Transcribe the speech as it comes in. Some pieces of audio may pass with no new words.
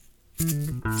Hey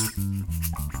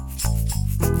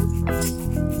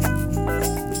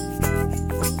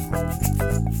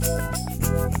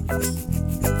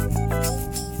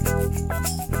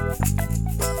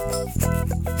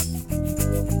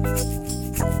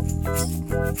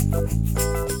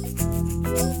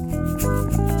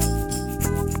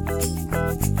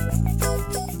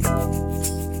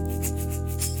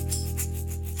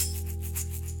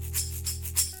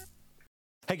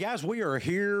guys, we are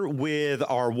here with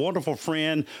our wonderful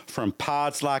friend from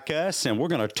Pods Like Us, and we're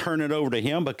going to turn it over to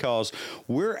him because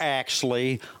we're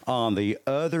actually on the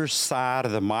other side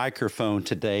of the microphone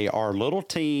today. Our little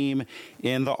team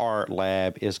in the art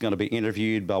lab is going to be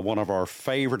interviewed by one of our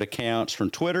favorite accounts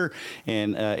from Twitter,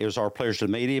 and it was our pleasure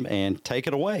to meet him. And take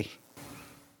it away.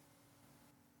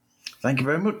 Thank you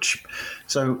very much.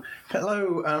 So,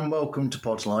 hello and welcome to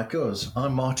Pods Like Us.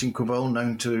 I'm Martin Quibble,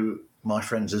 known to my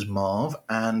friends as Marv,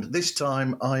 and this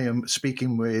time I am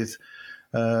speaking with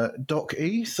Doc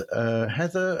Heath,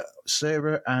 Heather,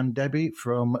 Sarah, and Debbie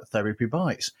from Therapy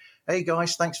Bites. Hey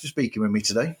guys, thanks for speaking with me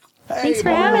today. Thanks for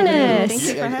having us. Thank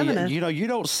you for having us. You know, you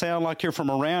don't sound like you're from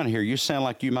around here. You sound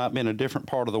like you might be in a different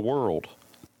part of the world.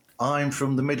 I'm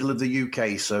from the middle of the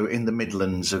UK, so in the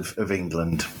Midlands of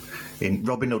England, in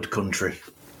Robin Hood country.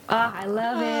 Oh, I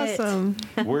love Awesome.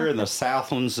 We're in the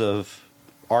Southlands of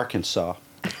Arkansas.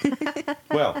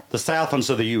 Well, the Southlands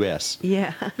of the U.S.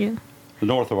 Yeah. The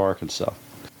north of Arkansas.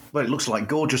 Well, it looks like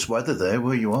gorgeous weather there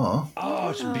where you are. Oh,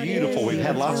 it's beautiful. We've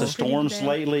had lots of storms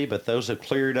lately, but those have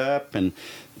cleared up, and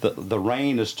the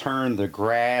rain has turned the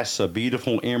grass a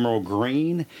beautiful emerald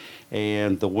green,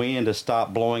 and the wind has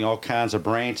stopped blowing all kinds of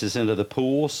branches into the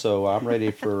pool. So I'm ready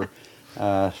for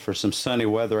some sunny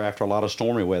weather after a lot of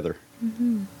stormy weather.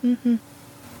 Mm-hmm. Mm-hmm.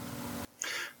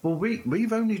 Well,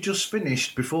 we've only just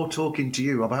finished, before talking to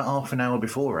you, about half an hour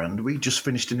beforehand, we just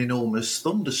finished an enormous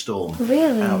thunderstorm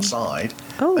outside,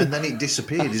 and then it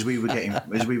disappeared as we were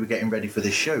getting ready for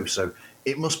this show. So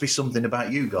it must be something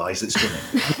about you guys that's done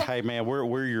it. Hey man,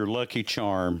 we're your lucky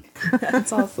charm.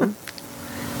 That's awesome.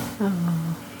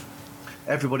 Oh.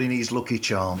 Everybody needs lucky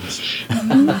charms.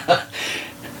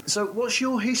 So, what's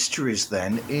your histories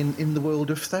then in the world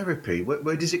of therapy?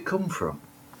 Where does it come from?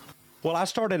 Well, I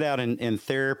started out in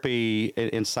therapy,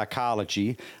 in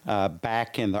psychology,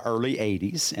 back in the early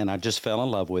 80s, and I just fell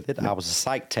in love with it. I was a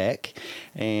psych tech,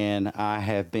 and I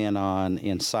have been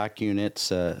in psych units,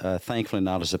 thankfully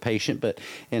not as a patient, but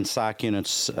in psych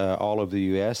units all over the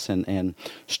U.S., and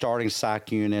starting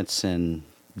psych units and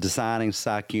designing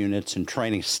psych units and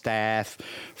training staff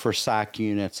for psych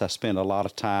units. I spent a lot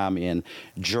of time in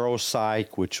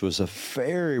geropsych, which was a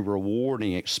very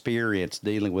rewarding experience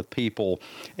dealing with people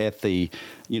at the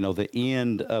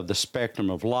end of the spectrum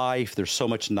of life. There's so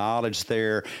much knowledge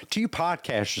there. To you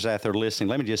podcasters out there listening,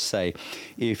 let me just say,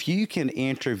 if you can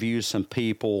interview some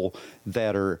people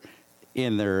that are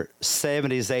in their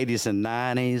 70s, 80s, and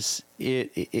 90s,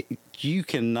 you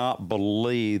cannot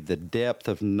believe the depth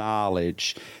of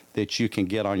knowledge that you can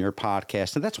get on your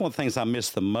podcast. And that's one of the things I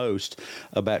miss the most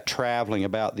about traveling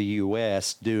about the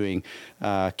U.S. doing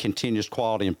continuous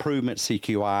quality improvement,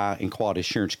 CQI, and quality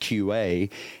assurance, QA,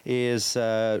 is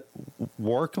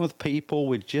working with people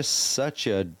with just such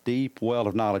a deep well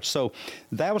of knowledge. So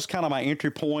that was kind of my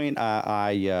entry point.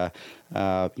 I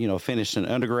finished an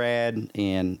undergrad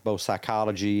in both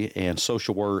psychology and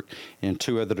social work and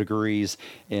 2 other degrees.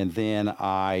 And then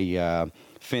I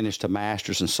finished a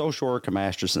master's in social work, a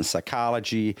master's in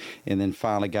psychology, and then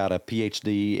finally got a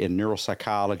PhD in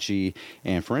neuropsychology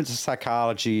and forensic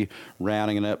psychology,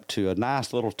 rounding it up to a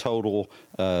nice little total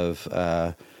of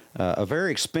a very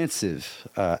expensive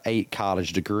 8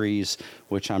 college degrees,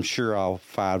 which I'm sure I'll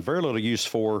find very little use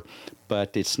for,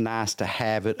 but it's nice to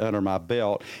have it under my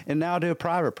belt. And now I do a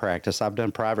private practice. I've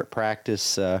done private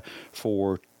practice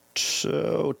for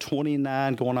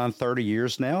 29, going on 30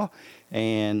 years now.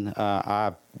 And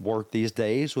I work these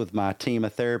days with my team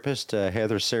of therapists,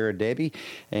 Heather, Sarah, Debbie,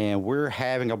 and we're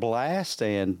having a blast.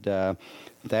 And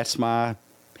that's my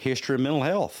history of mental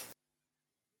health.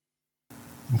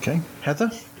 Okay.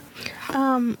 Heather?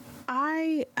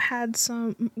 I had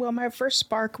my first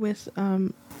spark with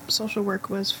social work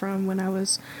was from when I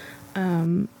was,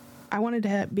 I wanted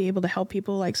to be able to help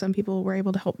people like some people were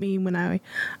able to help me when I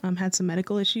had some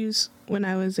medical issues when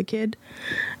I was a kid.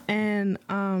 And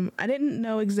I didn't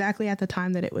know exactly at the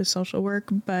time that it was social work,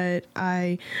 but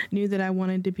I knew that I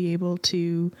wanted to be able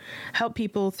to help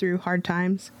people through hard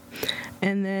times.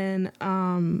 And then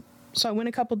so I went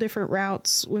a couple different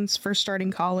routes when first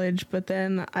starting college, but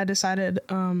then I decided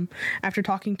after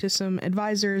talking to some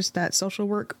advisors that social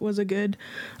work was a good,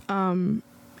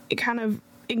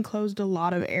 enclosed a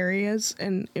lot of areas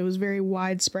and it was very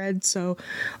widespread. So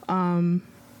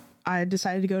I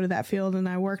decided to go to that field, and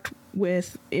I worked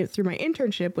with it through my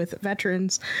internship with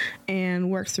veterans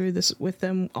and worked through this with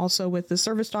them also with the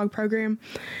service dog program.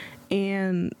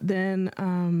 And then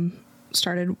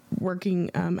started working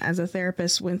as a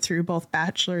therapist, went through both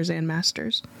bachelor's and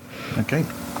master's. Okay.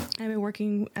 I've been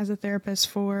working as a therapist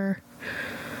for,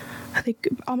 I think,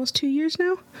 almost 2 years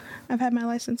now. I've had my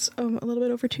license a little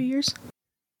bit over 2 years.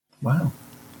 Wow.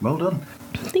 Well done.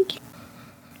 Thank you.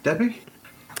 Debbie?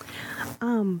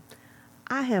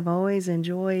 I have always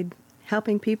enjoyed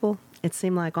helping people. It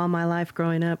seemed like all my life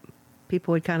growing up,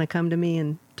 people would kind of come to me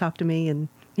and talk to me and,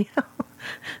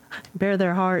 bare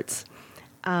their hearts.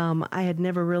 I had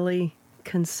never really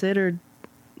considered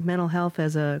mental health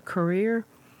as a career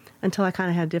until I kind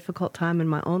of had a difficult time in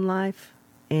my own life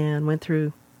and went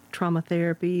through trauma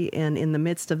therapy. And in the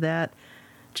midst of that,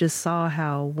 just saw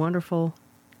how wonderful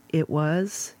it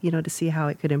was, to see how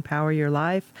it could empower your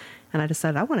life. And I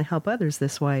decided I want to help others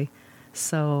this way.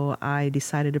 So I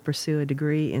decided to pursue a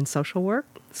degree in social work.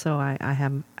 So I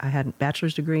had a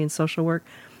bachelor's degree in social work,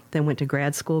 then went to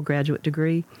grad school, graduate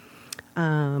degree.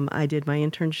 I did my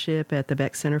internship at the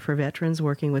Beck Center for Veterans,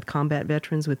 working with combat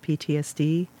veterans with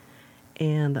PTSD,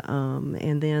 and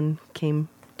then came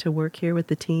to work here with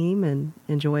the team and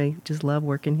just love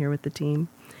working here with the team.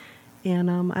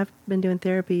 And I've been doing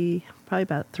therapy probably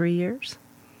about 3 years.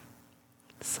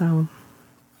 So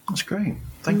That's great.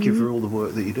 Thank you for all the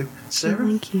work that you do. Sarah?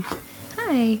 thank you.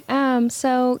 Hi.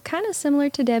 So kind of similar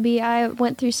to Debbie, I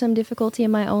went through some difficulty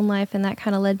in my own life, and that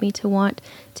kind of led me to want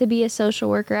to be a social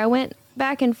worker. I went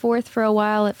back and forth for a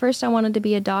while. At first I wanted to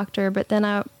be a doctor, but then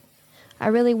I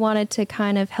really wanted to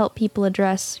kind of help people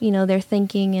address, their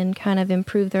thinking and kind of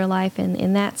improve their life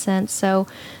in that sense. So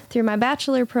through my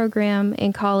bachelor program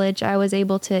in college, I was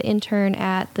able to intern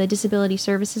at the Disability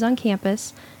Services on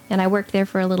campus, and I worked there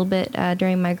for a little bit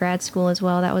during my grad school as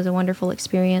well. That was a wonderful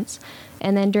experience.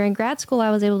 And then during grad school,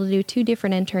 I was able to do 2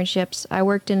 different internships. I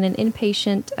worked in an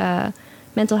inpatient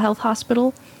mental health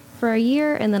hospital for a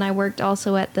year, and then I worked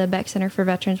also at the Beck Center for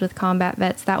Veterans with combat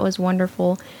vets. That was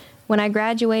wonderful. When I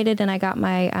graduated and I got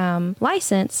my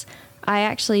license, I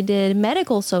actually did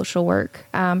medical social work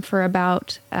for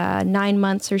about 9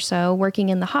 months or so, working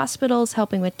in the hospitals,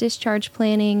 helping with discharge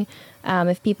planning.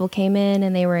 If people came in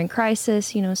and they were in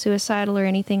crisis, suicidal or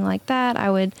anything like that,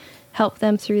 I would help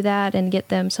them through that and get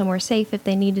them somewhere safe if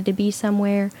they needed to be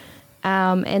somewhere.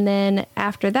 And then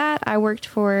after that, I worked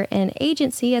for an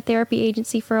agency, a therapy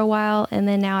agency for a while, and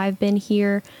then now I've been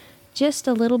here just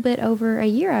a little bit over a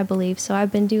year, I believe. So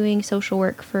I've been doing social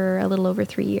work for a little over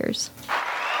 3 years.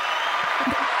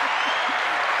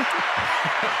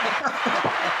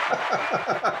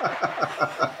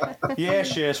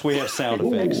 Yes, we have sound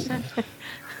effects.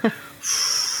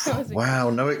 Wow,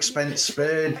 no expense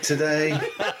spared today.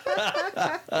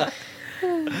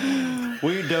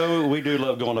 We do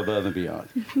love going above and beyond.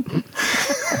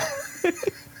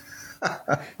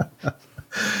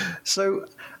 So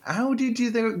how did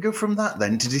you go from that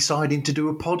then to deciding to do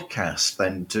a podcast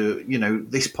then to,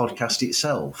 this podcast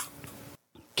itself?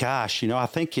 Gosh, I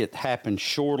think it happened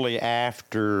shortly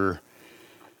after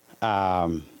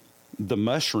the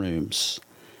mushrooms.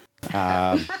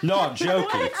 No, I'm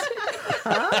joking.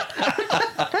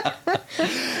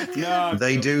 No,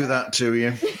 They do that to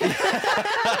you.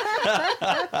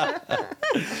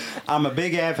 I'm a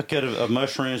big advocate of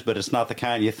mushrooms, but it's not the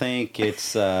kind you think.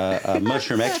 It's a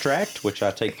mushroom extract, which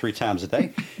I take 3 times a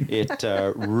day. It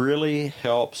really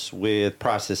helps with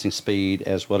processing speed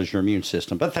as well as your immune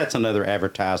system. But that's another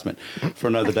advertisement for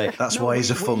another day. That's why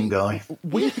he's a fun guy.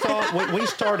 We thought we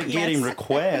started getting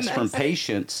requests from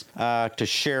patients to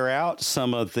share out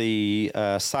some of the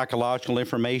psychological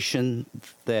information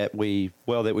that we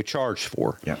charge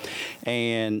for. Yeah.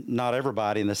 And not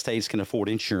everybody in the States can afford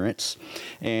insurance,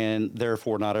 and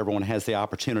therefore not everyone has the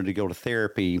opportunity to go to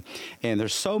therapy. And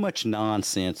there's so much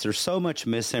nonsense, there's so much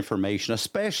misinformation,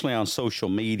 especially on social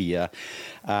media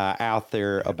out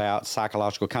there about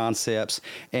psychological concepts.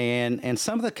 And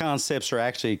some of the concepts are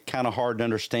actually kind of hard to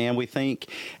understand, we think,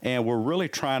 and we're really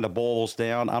trying to boil those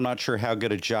down. I'm not sure how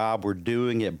good a job we're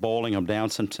doing at boiling them down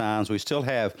sometimes. We still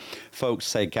have folks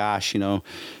say, gosh,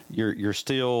 you're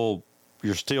still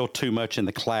too much in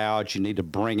the clouds. You need to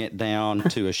bring it down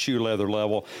to a shoe leather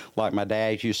level, like my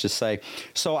dad used to say.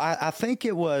 So I think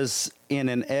it was in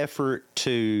an effort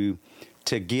to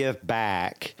give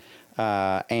back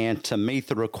and to meet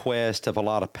the request of a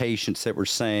lot of patients that were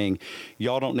saying,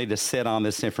 y'all don't need to sit on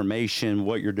this information.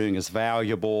 What you're doing is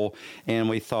valuable. And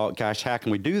we thought, gosh, how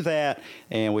can we do that?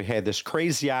 And we had this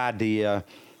crazy idea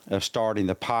of starting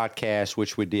the podcast,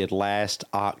 which we did last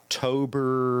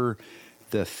October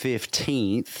the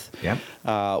 15th,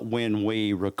 when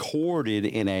we recorded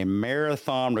in a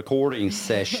marathon recording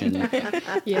session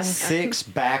 6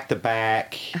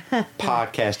 back-to-back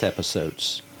podcast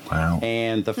episodes. Wow.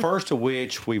 And the first of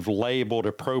which we've labeled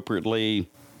appropriately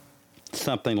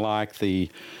something like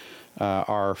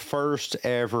our first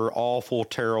ever awful,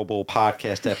 terrible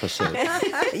podcast episode.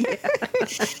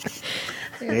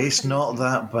 It's not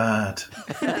that bad.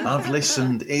 I've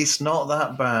listened. It's not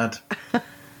that bad.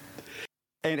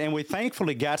 And we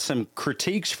thankfully got some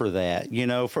critiques for that. You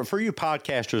know, for you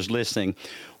podcasters listening,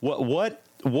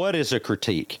 what is a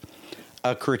critique?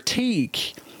 A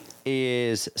critique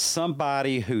is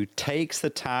somebody who takes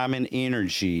the time and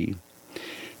energy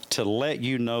to let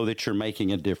you know that you're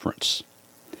making a difference.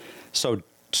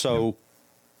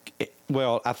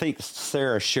 Well, I think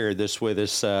Sarah shared this with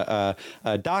us.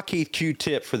 Doc Heath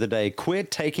Q-tip for the day: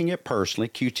 quit taking it personally.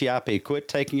 QTIP, quit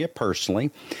taking it personally,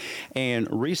 and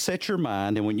reset your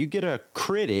mind. And when you get a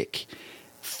critic,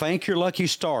 thank your lucky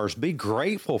stars. Be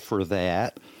grateful for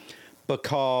that,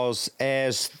 because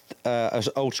as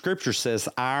old scripture says,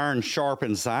 iron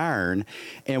sharpens iron,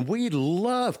 and we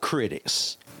love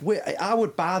critics. I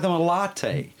would buy them a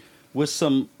latte with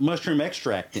some mushroom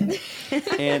extract in it,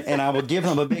 and I would give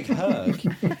them a big hug,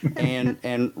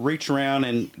 and reach around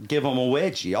and give them a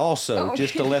wedgie also,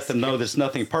 just to let them know there's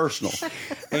nothing personal.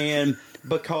 And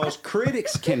because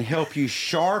critics can help you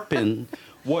sharpen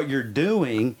what you're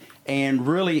doing and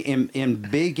really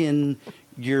embiggen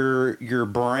your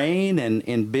brain and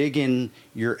embiggen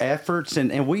your efforts,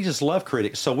 and we just love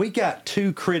critics. So we got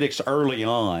 2 critics early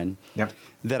on. Yep.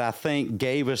 That I think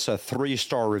gave us a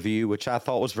 3-star review, which I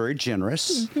thought was very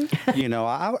generous. You know,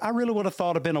 I really would have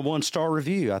thought it'd been a 1-star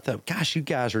review. I thought, gosh, you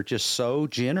guys are just so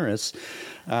generous,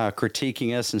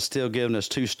 critiquing us and still giving us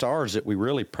 2 stars that we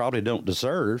really probably don't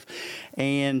deserve.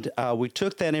 And we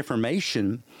took that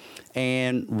information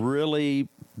and really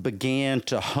began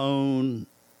to hone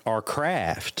our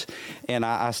craft. And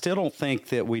I still don't think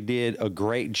that we did a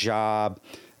great job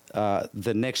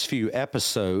the next few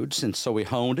episodes, and so we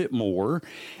honed it more.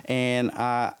 And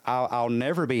I'll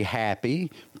never be happy,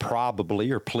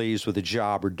 probably, or pleased with the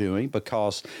job we're doing,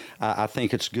 because I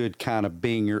think it's good kind of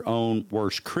being your own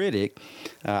worst critic.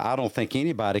 I don't think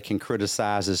anybody can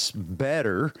criticize us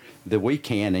better than we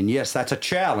can, and yes, that's a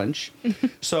challenge.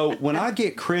 So when I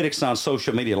get critics on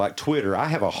social media like Twitter, I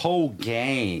have a whole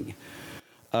gang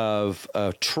of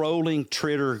trolling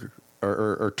Twitter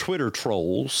or Twitter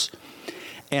trolls.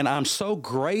 And I'm so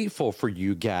grateful for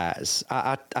you guys.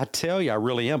 I tell you, I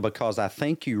really am, because I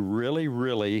think you really,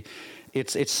 really,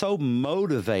 it's so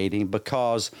motivating,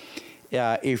 because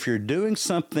if you're doing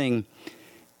something,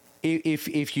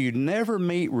 if you never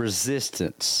meet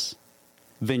resistance,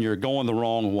 then you're going the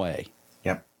wrong way.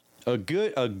 Yep. A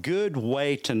good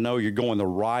way to know you're going the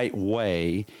right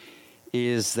way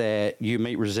is that you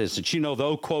meet resistance. You know, the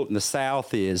old quote in the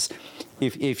South is,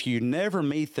 if you never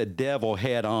meet the devil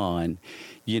head on,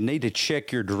 you need to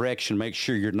check your direction, make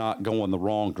sure you're not going the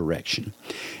wrong direction.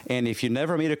 And if you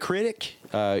never meet a critic,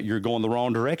 you're going the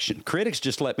wrong direction. Critics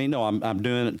just let me know I'm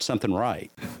doing something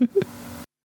right.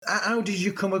 How did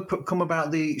you come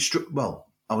about the well?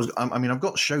 I've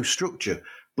got show structure,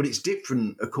 but it's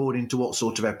different according to what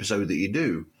sort of episode that you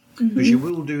do, because you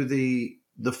will do the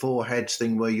 4 heads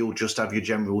thing where you'll just have your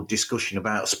general discussion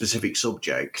about specific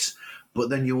subjects, but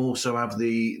then you also have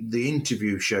the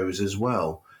interview shows as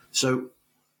well. So,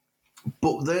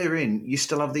 but therein you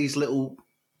still have these little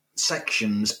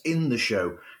sections in the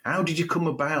show. How did you come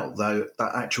about that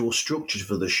actual structure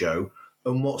for the show,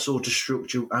 and what sort of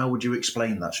structure? How would you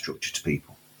explain that structure to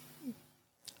people?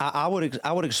 I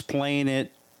would explain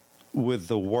it with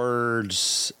the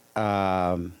words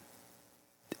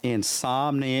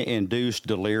insomnia-induced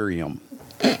delirium.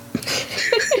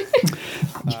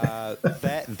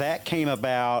 That came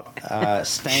about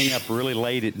staying up really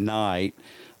late at night,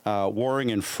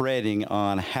 worrying and fretting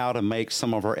on how to make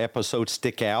some of our episodes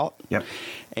stick out. Yep.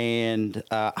 And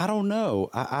I don't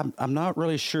know. I'm not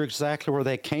really sure exactly where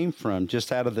that came from.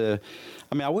 Just out of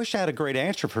I wish I had a great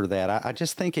answer for that. I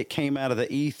just think it came out of the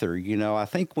ether. You know, I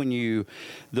think the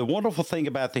wonderful thing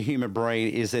about the human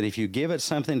brain is that if you give it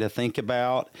something to think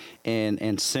about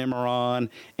and simmer on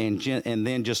and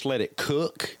then just let it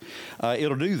cook,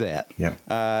 it'll do that. Yeah.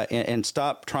 And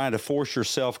stop trying to force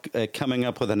yourself coming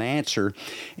up with an answer.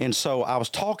 And so I was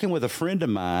talking with a friend of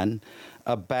mine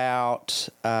about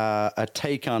a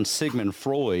take on Sigmund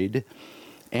Freud.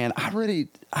 And I really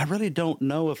don't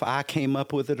know if I came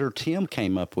up with it or Tim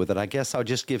came up with it. I guess I'll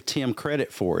just give Tim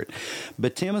credit for it.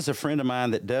 But Tim is a friend of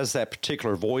mine that does that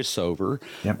particular voiceover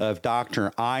of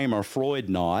Dr. Eimer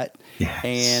Freudnot. Yes.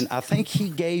 And I think he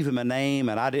gave him a name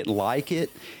and I didn't like it.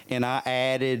 And I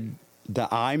added the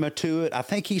Ima to it. I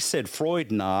think he said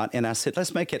Freudnot. And I said,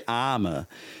 let's make it Ima,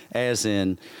 as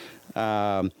in...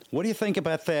 what do you think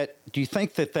about that? Do you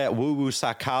think that woo-woo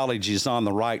psychology is on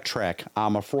the right track?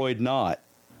 I'm afraid not.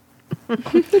 And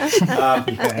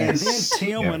then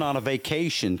Tim went on a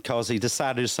vacation because he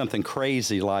decided to do something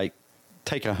crazy like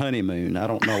take a honeymoon. I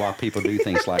don't know why people do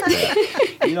things like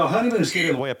that. You know, honeymoons get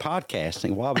in the way of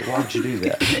podcasting. Why would you do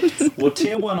that? Well,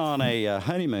 Tim went on a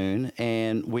honeymoon,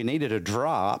 and we needed a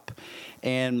drop.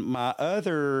 And my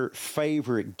other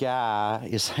favorite guy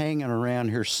is hanging around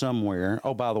here somewhere.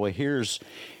 Oh, by the way, here's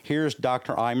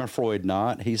Dr. Eimer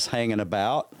Freudnot. He's hanging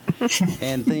about.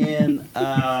 And then,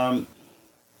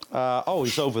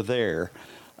 he's over there.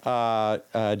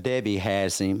 Debbie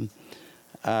has him.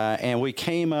 And we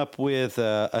came up with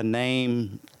a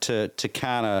name to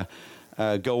kind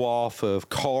of go off of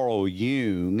Carl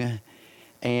Jung.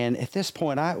 And at this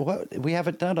point, we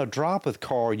haven't done a drop with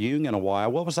Carl Jung in a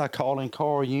while. What was I calling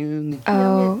Carl Jung?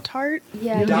 Oh, Tart.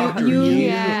 Yeah, Dr. Jung. Jung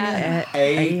Yeah.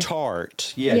 A.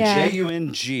 Tart. Yeah, Yeah.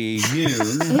 J-U-N-G,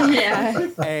 Jung Yeah.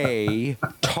 A.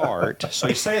 Tart. So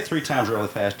you say it 3 times really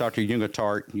fast. Dr. Jung a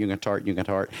Tart, Jung a Tart, Jung a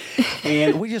Tart.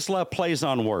 And we just love plays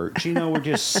on words. You know, we're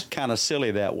just kind of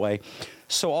silly that way.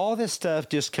 So all this stuff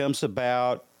just comes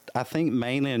about, I think,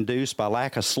 mainly induced by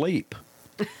lack of sleep.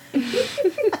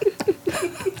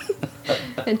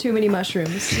 And too many mushrooms.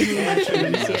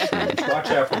 Mushrooms. Watch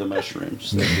out for the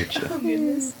mushrooms. They'll get you. Oh,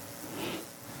 goodness.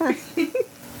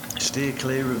 Steer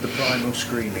clear of the primal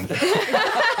screaming.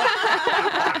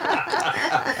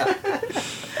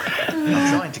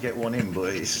 I'm trying to get one in,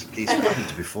 but it's going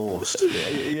to be forced.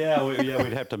 Yeah,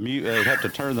 we'd have to mute. We'd have to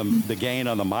turn the gain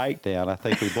on the mic down. I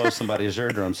think we blow somebody's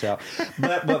eardrums out.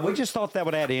 But we just thought that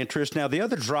would add interest. Now the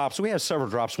other drops, we have several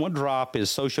drops. One drop is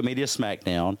Social Media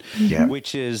Smackdown,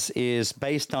 which is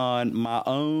based on my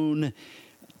own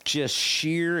just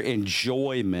sheer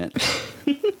enjoyment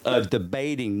of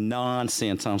debating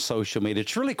nonsense on social media.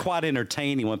 It's really quite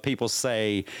entertaining when people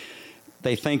say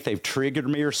they think they've triggered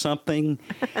me or something.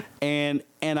 And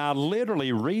I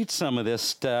literally read some of this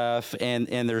stuff and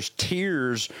there's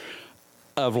tears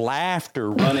of laughter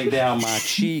running down my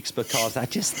cheeks because I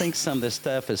just think some of this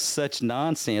stuff is such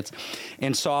nonsense.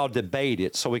 And so I'll debate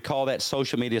it. So we call that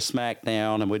Social Media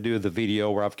Smackdown, and we do the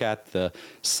video where I've got the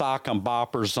sock and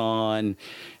boppers on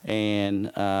and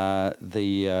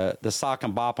the sock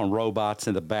and bop on robots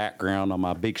in the background on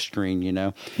my big screen, you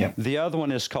know. Yep. The other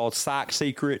one is called Sock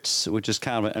Secrets, which is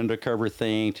kind of an undercover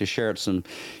thing to share some,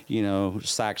 you know,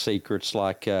 sock secrets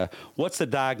like what's the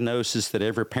diagnosis that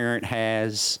every parent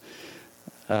has?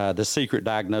 The secret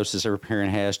diagnosis every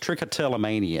parent has,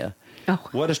 trichotillomania. Oh.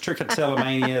 What is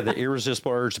trichotillomania? The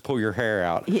irresistible urge to pull your hair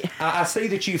out. Yeah. I see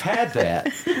that you've had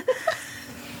that.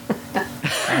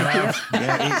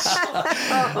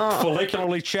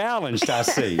 Follicularly challenged, I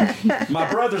see. My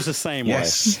brother's the same way.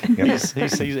 Yes.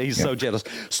 He's so jealous.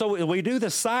 So we do the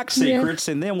sock secrets,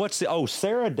 and then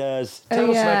Sarah does.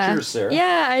 Tell us about yours, Sarah.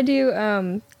 Yeah, I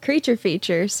do creature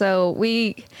feature. So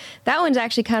that one's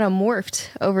actually kind of morphed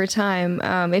over time.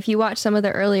 If you watch some of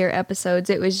the earlier episodes,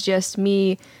 it was just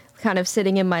me kind of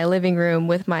sitting in my living room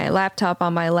with my laptop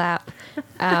on my lap.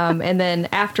 And then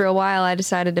after a while, I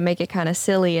decided to make it kind of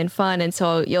silly and fun. And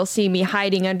so you'll see me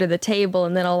hiding under the table,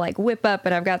 and then I'll like whip up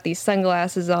and I've got these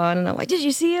sunglasses on and I'm like, did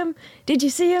you see him? Did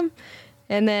you see him?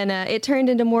 And then it turned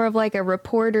into more of like a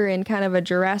reporter in kind of a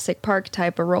Jurassic Park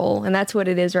type of role. And that's what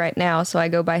it is right now. So I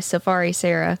go by Safari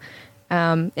Sarah.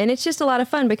 And it's just a lot of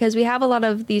fun because we have a lot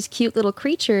of these cute little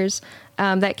creatures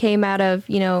that came out of,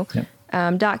 you know,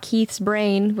 Doc Keith's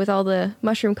brain with all the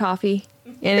mushroom coffee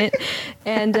in it.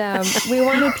 And we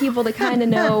wanted people to kind of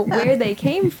know where they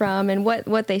came from and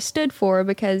what they stood for,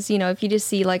 because, you know, if you just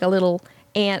see like a little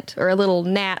ant or a little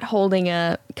gnat holding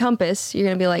a compass, you're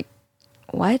going to be like,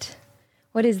 what?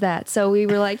 What is that? So we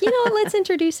were like, you know what, let's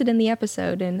introduce it in the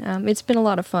episode. And it's been a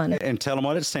lot of fun. And tell them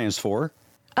what it stands for.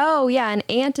 Oh, yeah. An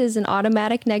ant is an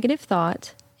automatic negative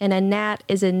thought, and a gnat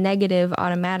is a negative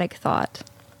automatic thought.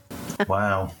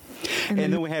 Wow. And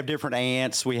then we have different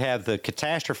ants. We have the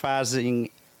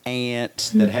catastrophizing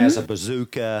ant that has a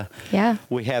bazooka. Yeah.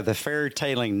 We have the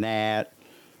fairy-tailing gnat,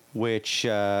 which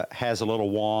has a little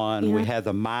wand. Yeah. We have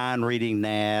the mind-reading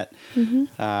gnat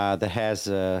that has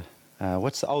a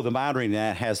the mind reading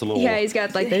that has a little. Yeah, he's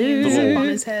got like the little on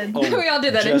his head. We all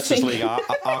did that in Justice sync. League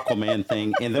Aquaman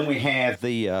thing, and then we have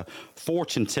the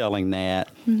fortune telling that,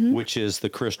 which is the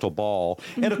crystal ball,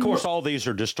 and of course all these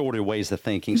are distorted ways of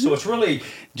thinking. So it's really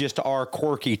just our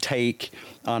quirky take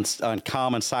on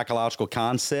common psychological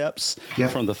concepts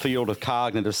from the field of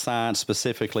cognitive science,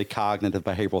 specifically cognitive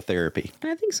behavioral therapy.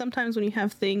 And I think sometimes when you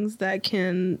have things that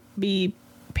can be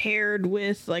paired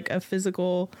with like a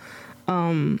physical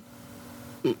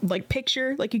like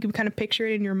picture, like you can kind of picture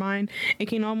it in your mind, it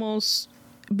can almost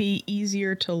be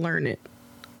easier to learn it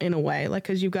in a way, like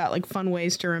because you've got like fun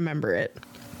ways to remember it.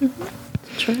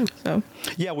 True. So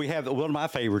Yeah, we have one of my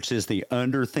favorites is the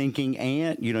underthinking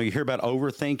ant. You know, you hear about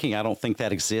overthinking. I don't think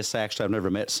that exists. Actually, I've never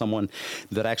met someone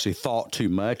that actually thought too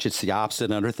much. It's the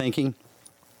opposite, underthinking.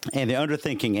 And the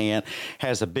underthinking ant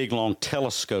has a big long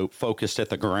telescope focused at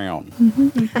the ground.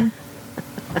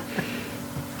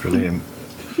 Brilliant.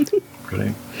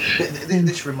 Brilliant.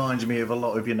 This reminds me of a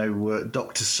lot of,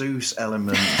 Dr. Seuss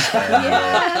elements.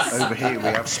 Over here we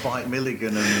have Spike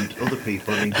Milligan and other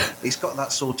people. I mean, it's got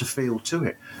that sort of feel to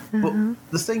it. But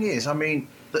the thing is, I mean,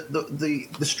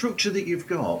 the structure that you've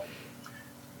got,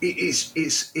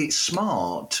 it's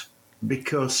smart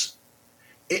because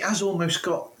it has almost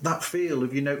got that feel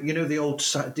of, the old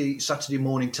Saturday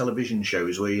morning television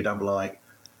shows where you'd have like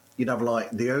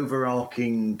the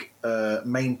overarching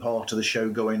main part of the show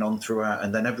going on throughout,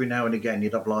 and then every now and again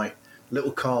you'd have like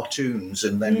little cartoons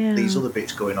and then these other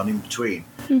bits going on in between.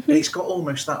 And it's got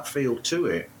almost that feel to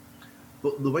it.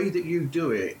 But the way that you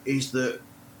do it is that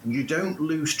you don't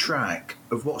lose track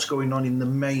of what's going on in the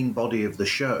main body of the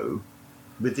show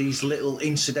with these little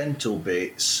incidental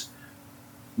bits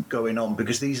going on,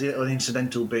 because these little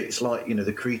incidental bits like,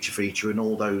 the creature feature and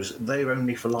all those, they're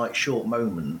only for like short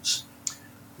moments.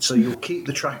 So you'll keep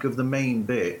the track of the main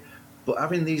bit, but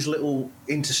having these little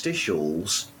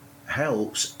interstitials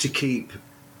helps to keep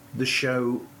the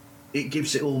show, it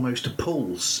gives it almost a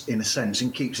pulse in a sense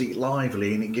and keeps it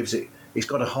lively, and it's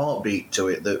got a heartbeat to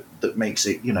it that makes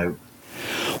it, We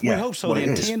hope so. The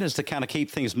intent is to kind of keep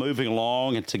things moving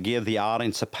along and to give the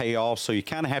audience a payoff. So you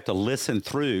kind of have to listen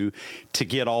through to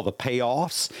get all the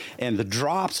payoffs. And the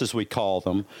drops, as we call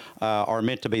them, are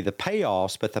meant to be the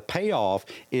payoffs. But the payoff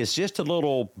is just a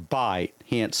little bite,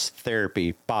 hence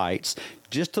therapy bites.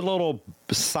 Just a little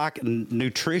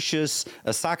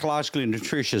psychologically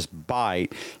nutritious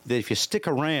bite that if you stick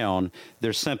around,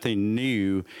 there's something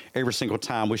new every single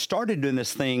time. We started doing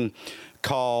this thing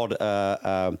called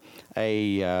a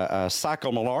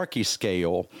psychomalarkey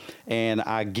scale, and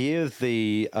I give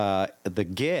the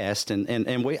guest,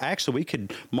 and we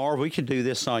could, Marv, we could do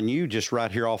this on you just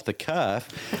right here off the cuff,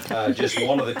 just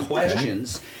one of the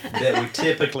questions that we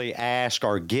typically ask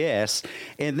our guests,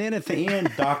 and then at the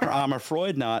end, Dr. Amar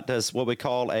Freudnot does what we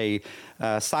call a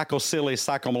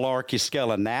psychomalarkey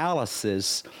scale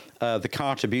analysis the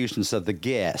contributions of the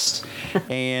guest.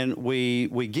 And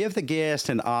we give the guest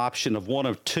an option of one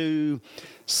of two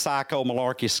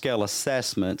psychomalarkey scale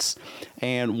assessments.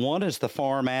 And one is the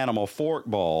farm animal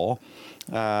forkball.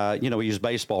 We use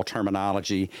baseball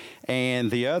terminology.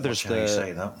 And the other's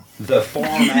the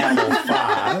farm animal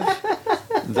 5.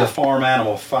 The farm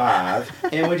animal 5,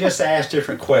 and we just ask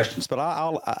different questions. But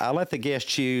I'll let the guest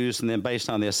choose, and then based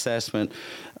on the assessment.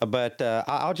 But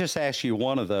I'll just ask you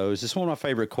one of those. It's one of my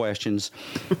favorite questions.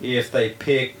 If they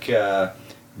pick the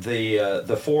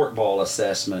forkball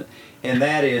assessment, and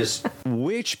that is,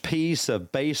 which piece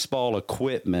of baseball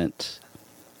equipment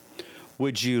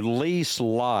would you least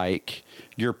like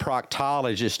your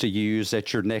proctologist to use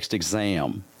at your next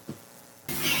exam?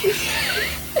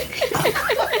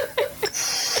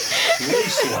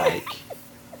 Least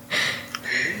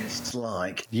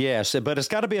like. Yes, but it's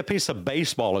got to be a piece of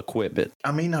baseball equipment.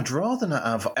 I mean, I'd rather not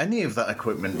have any of that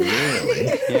equipment,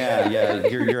 really. Yeah.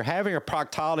 You're having a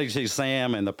proctologist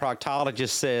exam, and the proctologist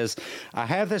says, I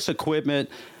have this equipment.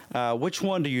 Which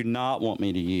one do you not want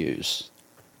me to use?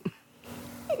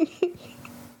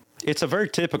 It's a very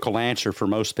typical answer for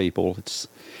most people.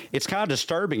 It's kind of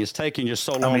disturbing. It's taking you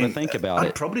so long to think about it.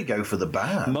 I'd probably go for the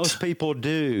bat. Most people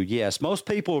do, yes. Most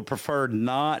people would prefer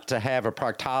not to have a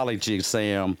proctology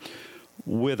exam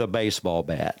with a baseball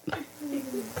bat.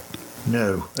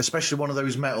 No, especially one of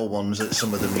those metal ones that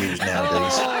some of them use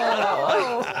nowadays.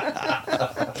 No.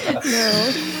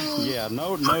 Yeah,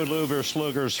 no Luger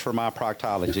Slugers for my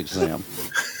proctology exam.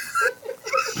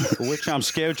 Which I'm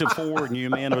scheduled for, and you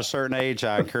men of a certain age,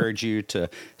 I encourage you to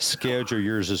schedule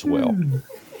yours as well.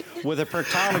 With a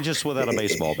proctologist without a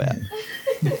baseball bat.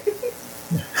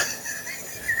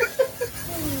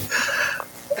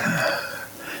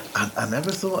 And never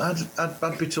thought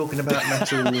I'd be talking about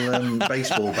metal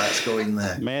baseball bats going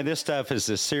there. Man, this stuff is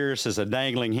as serious as a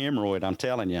dangling hemorrhoid, I'm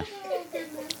telling you.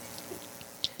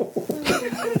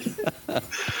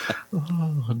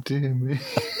 Oh, dear me.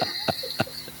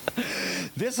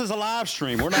 This is a live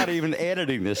stream. We're not even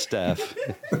editing this stuff.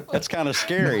 That's kind of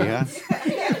scary, huh?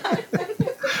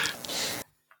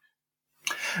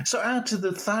 So out of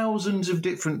the thousands of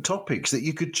different topics that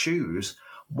you could choose,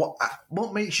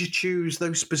 what makes you choose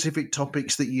those specific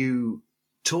topics that you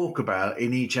talk about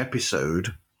in each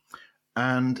episode?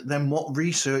 And then what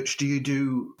research do you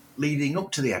do leading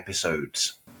up to the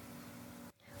episodes?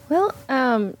 Well,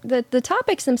 the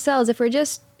topics themselves, if we're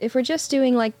just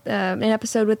doing like an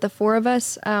episode with the four of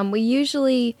us, we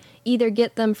usually either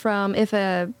get them from if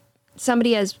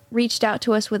somebody has reached out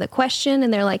to us with a question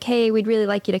and they're like, hey, we'd really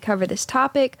like you to cover this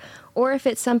topic, or if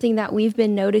it's something that we've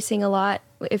been noticing a lot,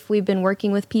 if we've been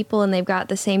working with people and they've got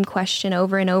the same question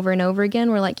over and over and over again,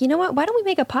 we're like, you know what, why don't we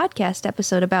make a podcast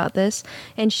episode about this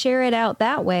and share it out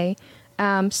that way?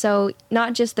 So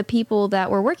not just the people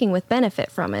that we're working with benefit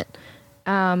from it.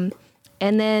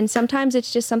 And then sometimes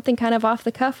it's just something kind of off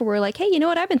the cuff where we're like, hey, you know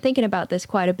what? I've been thinking about this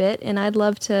quite a bit and I'd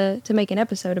love to make an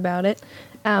episode about it.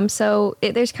 So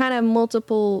there's kind of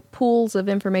multiple pools of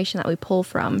information that we pull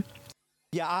from.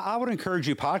 Yeah, I would encourage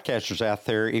you podcasters out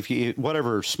there, if you,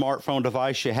 whatever smartphone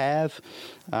device you have,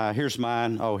 here's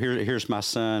mine. Oh, here's my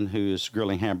son who is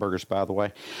grilling hamburgers, by the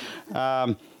way.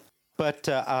 But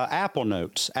Apple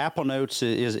Notes. Apple Notes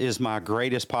is my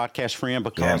greatest podcast friend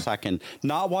because I can,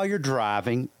 not while you're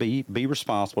driving, be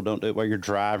responsible. Don't do it while you're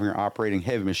driving or operating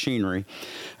heavy machinery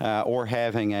or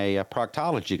having a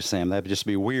proctology exam. That would just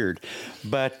be weird.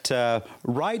 But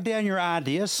write down your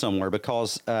ideas somewhere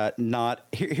because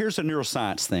here's a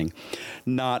neuroscience thing.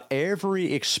 Not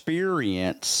every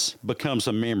experience becomes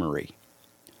a memory.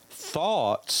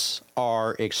 Thoughts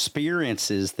are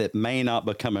experiences that may not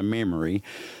become a memory.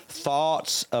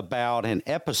 Thoughts about an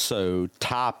episode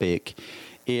topic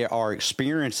are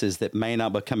experiences that may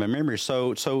not become a memory.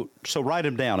 So write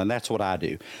them down, and that's what I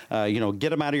do. Get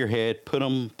them out of your head, put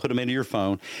them into your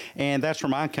phone, and that's where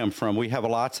mine come from. We have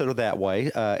lots that are that way.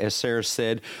 As Sarah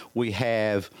said, we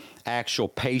have actual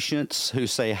patients who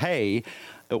say, "Hey,"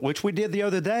 which we did the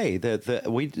other day.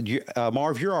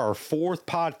 Marv, you're our fourth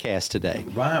podcast today.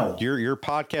 Wow. You're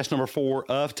podcast number 4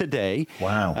 of today.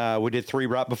 Wow. We did 3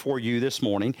 right before you this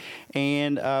morning.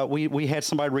 And we had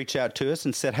somebody reach out to us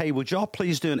and said, hey, would y'all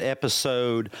please do an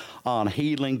episode on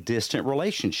healing distant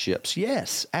relationships?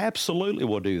 Yes, absolutely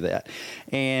we'll do that.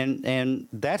 And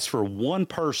that's for one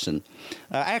person.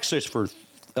 Actually, it's for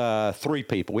 3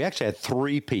 people. We actually had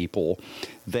 3 people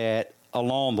that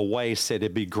along the way said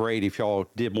it'd be great if y'all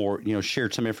did more,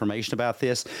 shared some information about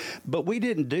this. But we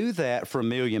didn't do that for 1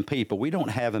 million people. We don't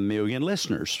have 1 million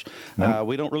listeners. No.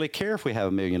 We don't really care if we have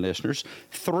 1 million listeners.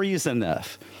 3 is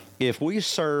enough. If we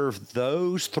serve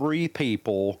those 3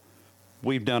 people,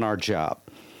 we've done our job.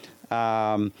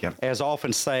 As I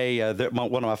often say,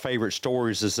 one of my favorite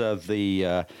stories is of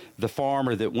the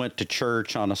farmer that went to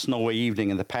church on a snowy evening,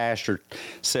 and the pastor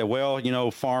said,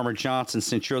 well, Farmer Johnson,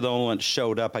 since you're the only one that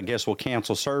showed up, I guess we'll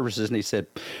cancel services. And he said,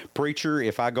 preacher,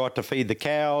 if I go out to feed the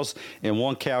cows and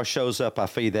one cow shows up, I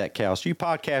feed that cow. So you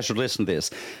podcasters, listen to this.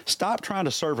 Stop trying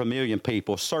to serve 1 million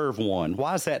people. Serve one.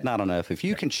 Why is that not enough? If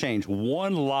you can change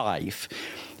one life,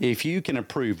 if you can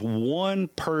improve one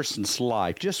person's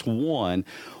life, just one,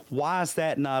 why is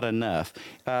that not enough?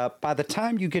 By the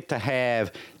time you get to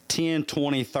have 10,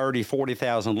 20, 30,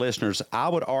 40,000 listeners, I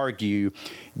would argue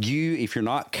if you're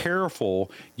not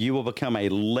careful, you will become a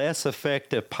less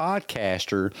effective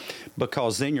podcaster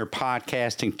because then you're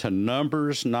podcasting to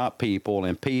numbers, not people,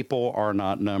 and people are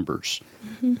not numbers.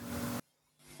 Mm-hmm.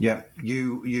 Yeah,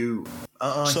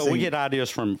 we get ideas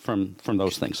from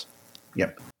those things.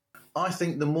 Yep. I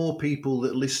think the more people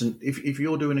that listen, if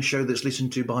you're doing a show that's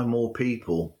listened to by more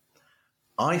people,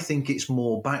 I think it's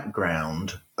more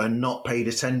background and not paid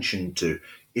attention to.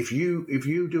 If you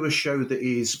do a show that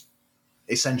is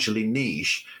essentially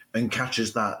niche and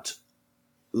catches that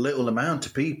little amount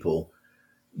of people,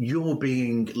 you're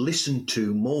being listened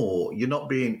to more.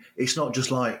 It's not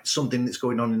just like something that's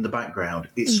going on in the background.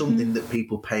 It's something that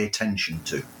people pay attention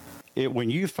to. When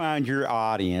you find your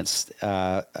audience,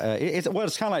 it's kind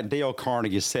of like Dale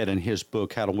Carnegie said in his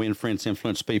book, How to Win Friends,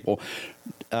 Influence People.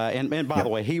 And by the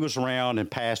way, he was around and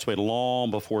passed away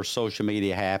long before social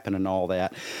media happened and all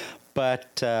that.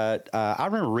 But I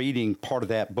remember reading part of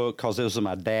that book because it was in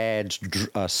my dad's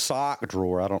sock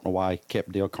drawer. I don't know why he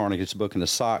kept Dale Carnegie's book in the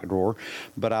sock drawer,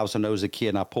 but I was a nosy kid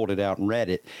and I pulled it out and read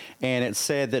it. And it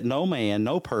said that no man,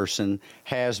 no person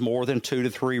has more than 2 to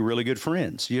 3 really good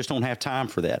friends. You just don't have time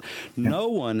for that. Yeah. No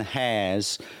one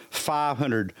has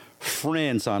 500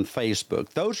 friends on Facebook.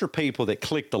 Those are people that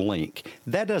click the link.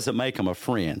 That doesn't make them a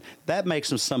friend. That makes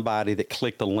them somebody that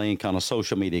clicked the link on a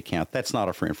social media account. That's not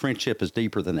a friend. Friendship is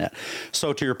deeper than that.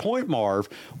 So to your point, Marv,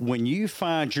 when you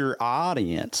find your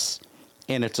audience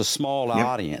and it's a small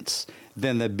audience,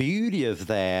 then the beauty of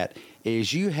that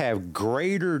is you have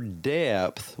greater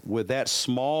depth with that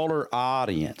smaller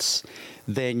audience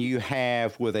than you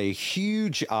have with a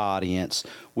huge audience,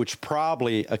 which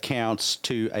probably accounts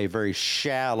to a very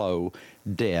shallow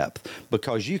depth,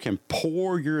 because you can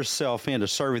pour yourself into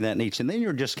serving that niche, and then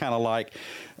you're just kind of like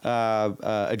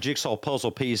a jigsaw puzzle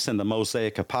piece in the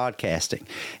mosaic of podcasting.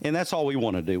 And that's all we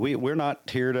want to do. We're not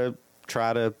here to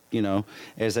try to,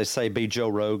 as they say, be Joe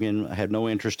Rogan. I have no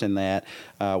interest in that.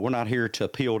 We're not here to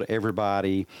appeal to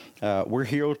everybody. We're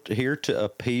here to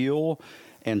appeal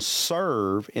and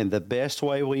serve in the best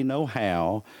way we know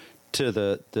how to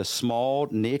the small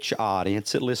niche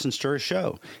audience that listens to our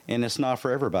show. And it's not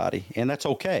for everybody, and that's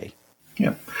okay.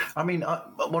 Yeah. I mean,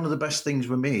 one of the best things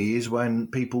with me is when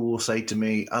people will say to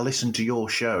me, I listened to your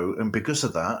show, and because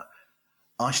of that,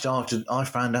 I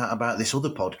found out about this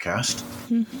other podcast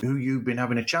who you've been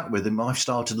having a chat with, and I've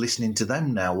started listening to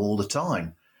them now all the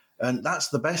time. And that's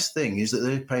the best thing, is that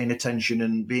they're paying attention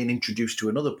and being introduced to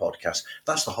another podcast.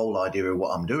 That's the whole idea of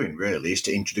what I'm doing, really, is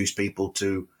to introduce people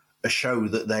to a show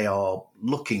that they are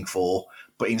looking for,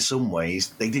 but in some ways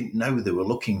they didn't know they were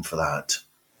looking for that.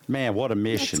 Man, what a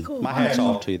mission. That's cool. My hat's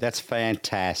off to you. That's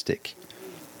fantastic.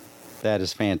 That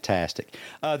is fantastic.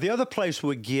 The other place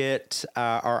we get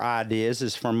our ideas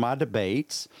is from my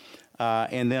debates,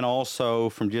 and then also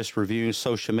from just reviewing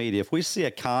social media. If we see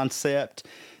a concept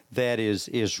that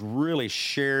is really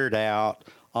shared out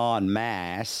en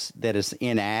masse, that is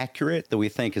inaccurate, that we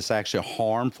think is actually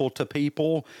harmful to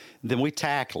people, then we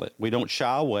tackle it. We don't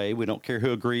shy away. We don't care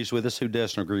who agrees with us, who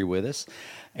doesn't agree with us.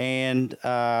 And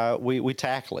we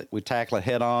tackle it. We tackle it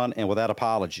head on and without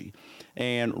apology.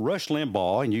 And Rush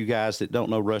Limbaugh, and you guys that don't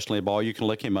know Rush Limbaugh, you can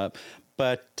look him up,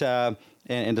 but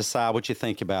and decide what you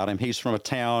think about him. He's from a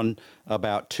town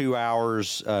about 2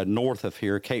 hours north of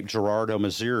here, Cape Girardeau,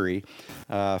 Missouri,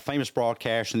 famous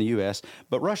broadcaster in the U.S.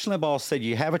 But Rush Limbaugh said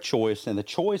you have a choice, and the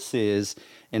choice is,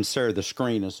 and Sarah, the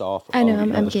screen is off. I know,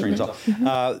 I'm getting it.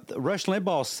 Rush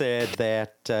Limbaugh said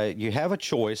that you have a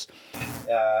choice.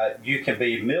 You can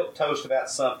be milquetoast about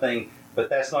something, but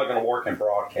that's not going to work in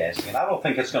broadcasting. And I don't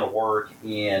think it's going to work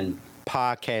in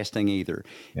podcasting either.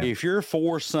 Yeah. If you're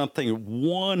for something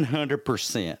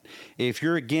 100%, if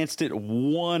you're against it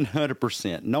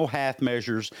 100%, no half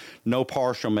measures, no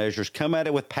partial measures, come at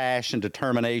it with passion,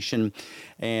 determination,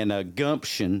 and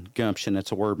gumption,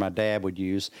 that's a word my dad would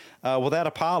use, without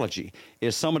apology.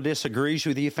 If someone disagrees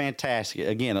with you, fantastic.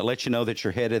 Again, it lets you know that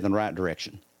you're headed in the right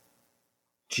direction.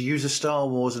 To use a Star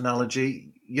Wars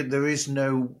analogy, there is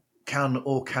no can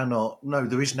or cannot. No,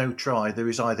 there is no try. There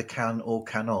is either can or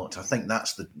cannot. I think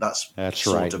that's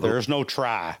right. There's no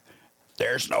try.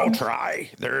 There's no try.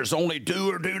 There's only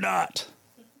do or do not.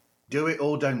 Do it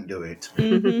or don't do it.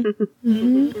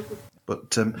 Mm-hmm.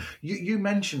 But you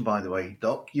mentioned, by the way,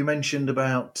 Doc, you mentioned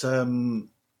about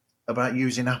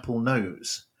using Apple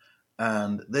Notes,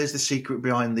 and there's the secret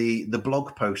behind the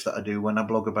blog post that I do when I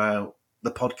blog about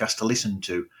the podcast to listen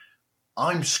to.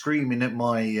 I'm screaming at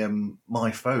my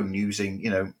my phone using,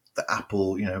 the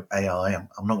Apple, AI.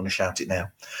 I'm not going to shout it now.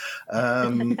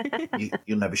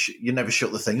 You'll never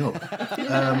shut the thing up.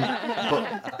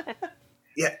 But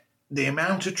yeah, the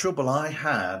amount of trouble I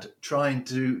had trying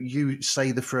to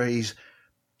say the phrase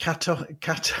I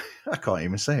can't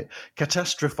even say it.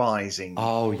 Catastrophizing.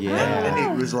 Oh yeah, and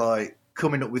it was like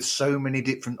coming up with so many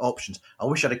different options. I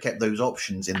wish I'd have kept those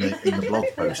options in the blog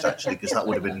post, actually, because that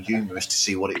would have been humorous to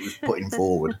see what it was putting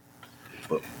forward.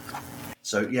 But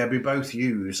so yeah, we both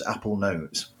use Apple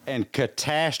Notes. And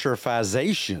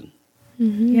catastrophization.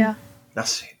 Mm-hmm. Yeah,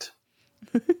 that's it.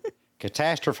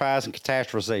 Catastrophize and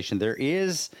catastrophization. There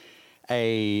is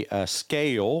a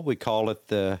scale. We call it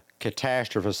the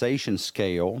catastrophization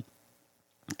scale.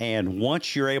 And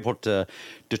once you're able to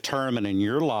determine in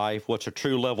your life what's a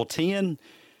true level 10,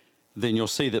 then you'll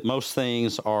see that most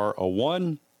things are a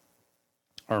 1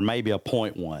 or maybe a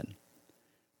 0.1.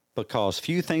 Because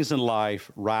few things in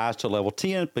life rise to level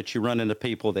 10, but you run into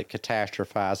people that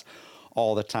catastrophize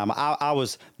all the time. I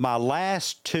was my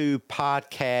last 2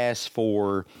 podcasts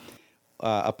for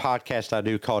a podcast I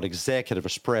do called Executive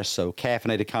Espresso,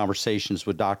 Caffeinated Conversations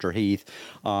with Dr. Heath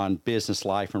on business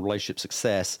life and relationship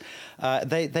success.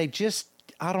 They just,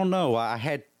 I don't know, I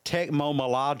had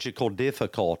technology, by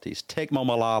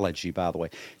the way,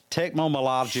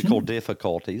 technological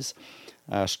difficulties.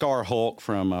 Scar Hulk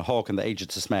from Hulk and the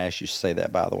Agents of Smash used to say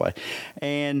that, by the way.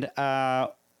 And I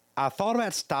thought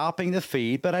about stopping the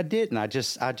feed, but I didn't. I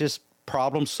just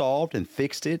problem solved and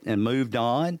fixed it and moved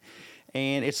on.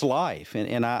 And it's life.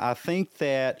 And I think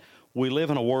that we live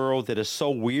in a world that is so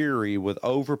weary with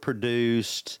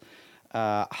overproduced,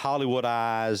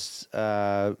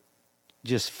 Hollywoodized,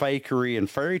 just fakery and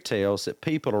fairy tales that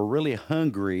people are really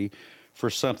hungry for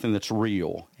something that's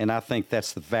real. And I think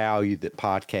that's the value that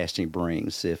podcasting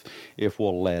brings if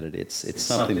we'll let it. It's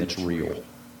something that's real.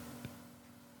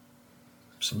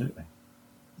 Absolutely.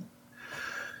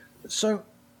 So,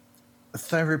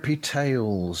 Therapy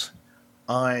Tales.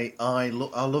 I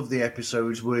love the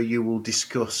episodes where you will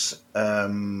discuss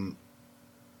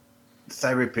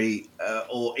therapy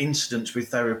or incidents with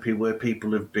therapy where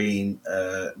people have been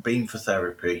for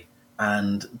therapy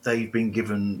and they've been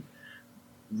given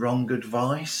wrong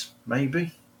advice,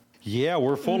 maybe. Yeah,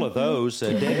 we're full of those.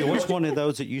 Debbie, what's one of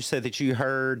those that you said that you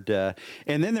heard?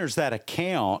 And then there's that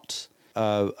account,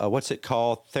 what's it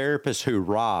called? Therapists Who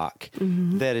Rock,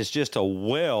 that is just a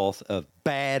wealth of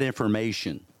bad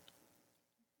information.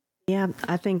 Yeah,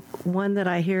 I think one that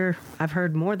I've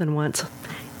heard more than once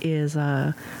is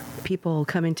people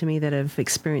coming to me that have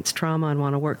experienced trauma and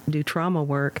want to do trauma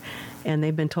work, and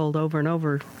they've been told over and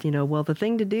over, well, the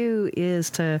thing to do is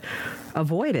to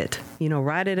avoid it.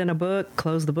 Write it in a book,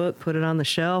 close the book, put it on the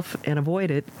shelf, and avoid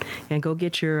it, and go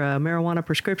get your marijuana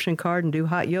prescription card and do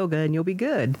hot yoga, and you'll be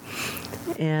good.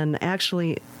 And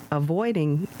actually,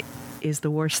 avoiding is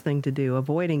the worst thing to do.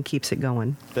 Avoiding keeps it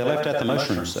going. They left out the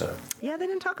mushrooms, though. Yeah, they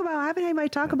didn't I haven't anybody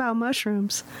talk about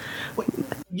mushrooms. Well,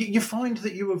 you find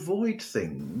that you avoid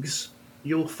things,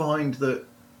 you'll find that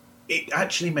it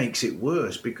actually makes it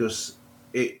worse because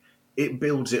it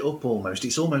builds it up almost.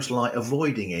 It's almost like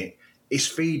avoiding it is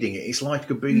feeding it. It's like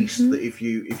a beast that if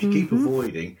you keep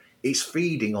avoiding, it's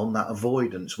feeding on that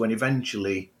avoidance when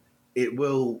eventually it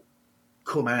will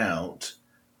come out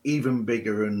even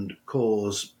bigger and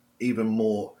cause even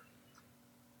more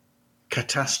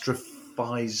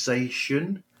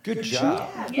catastrophization. Good job.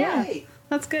 Yeah,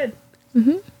 that's good.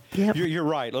 Yep. You're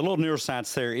right. A little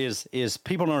neuroscience there is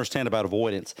people don't understand about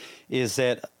avoidance is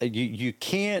that you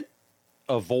can't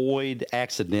avoid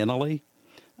accidentally.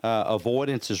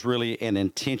 Avoidance is really an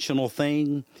intentional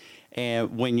thing.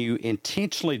 And when you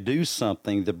intentionally do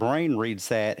something, the brain reads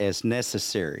that as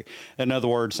necessary. In other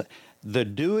words, the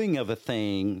doing of a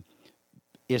thing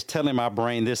is telling my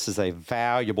brain this is a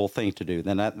valuable thing to do.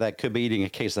 Then that could be eating a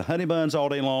case of honey buns all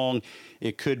day long.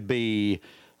 It could be,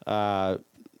 I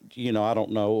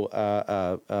don't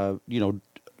know,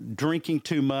 drinking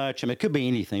too much. I mean, it could be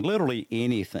anything, literally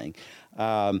anything.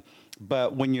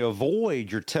 But when you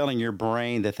avoid, you're telling your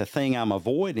brain that the thing I'm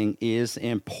avoiding is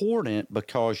important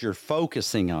because you're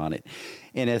focusing on it.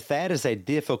 And if that is a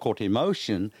difficult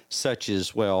emotion, such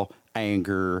as,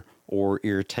 anger or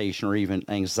irritation or even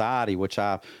anxiety, which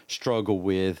I struggle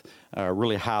with,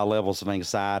 really high levels of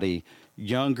anxiety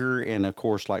younger. And of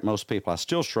course, like most people, I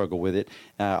still struggle with it.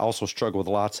 I also struggle with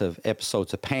lots of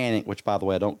episodes of panic, which, by the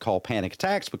way, I don't call panic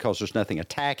attacks because there's nothing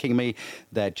attacking me.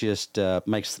 That just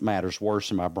makes matters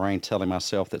worse in my brain, telling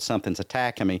myself that something's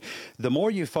attacking me. The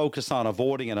more you focus on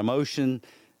avoiding an emotion,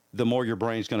 the more your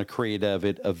brain's going to create of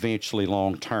it eventually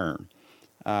long term.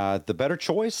 The better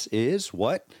choice is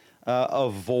what?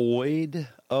 Avoid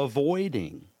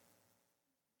avoiding.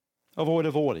 Avoid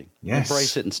avoiding. Yes.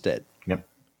 Embrace it instead. Yep.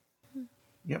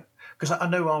 Because I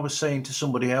know I was saying to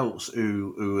somebody else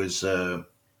who was, do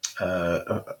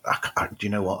you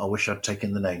know what? I wish I'd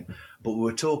taken the name. But we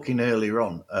were talking earlier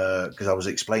on because I was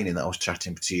explaining that I was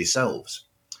chatting to yourselves.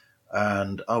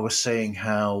 And I was saying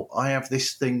how I have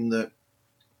this thing that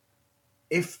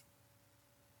if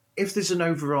there's an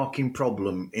overarching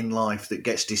problem in life that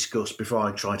gets discussed before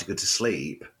I try to go to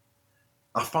sleep,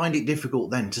 I find it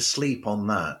difficult then to sleep on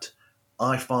that.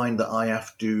 I find that I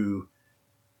have to,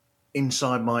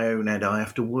 inside my own head, I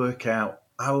have to work out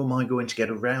how am I going to get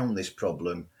around this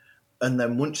problem. And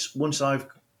then once I've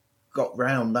got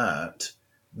round that,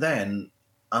 then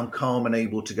I'm calm and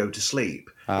able to go to sleep.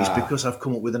 It's because I've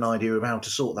come up with an idea of how to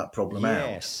sort that problem out.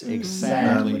 Yes,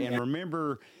 exactly. And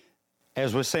remember,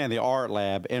 as we're saying, the Art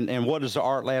Lab, and what does the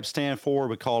Art Lab stand for?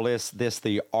 We call this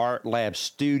the Art Lab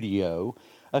Studio.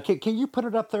 Can you put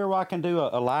it up there where I can do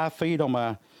a live feed on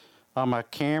my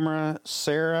camera,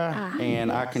 Sarah, and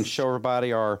I can show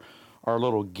everybody our our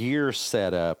little gear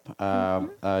setup.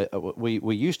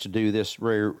 We used to do this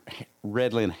very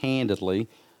readily and handedly,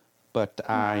 but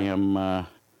I am. You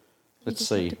Let's just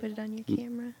see. have to put it on your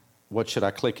camera. What should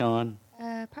I click on?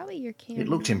 Probably your camera. It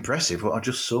looked impressive, what I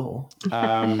just saw.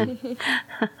 I'll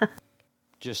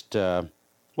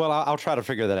try to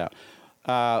figure that out.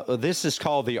 This is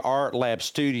called the Art Lab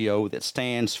Studio, that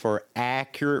stands for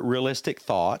Accurate Realistic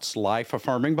Thoughts, Life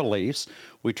Affirming Beliefs.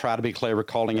 We try to be clever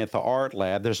calling it the Art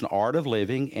Lab. There's an art of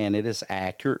living, and it is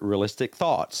accurate, realistic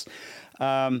thoughts.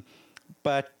 But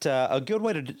a good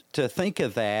way to think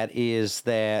of that is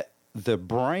that the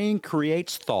brain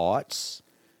creates thoughts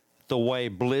the way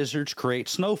blizzards create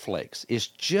snowflakes. It's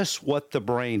just what the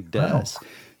brain does. Wow.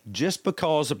 Just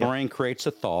because the brain creates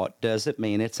a thought doesn't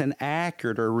mean it's an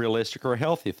accurate or realistic or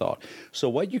healthy thought. So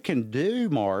what you can do,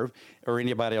 Marv, or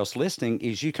anybody else listening,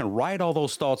 is you can write all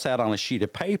those thoughts out on a sheet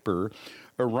of paper,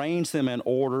 arrange them in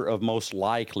order of most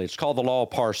likely. It's called the law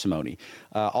of parsimony.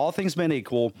 All things being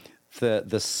equal,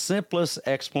 the simplest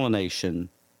explanation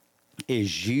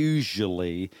is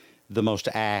usually the most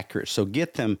accurate. So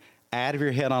get them out of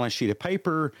your head on a sheet of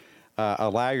paper.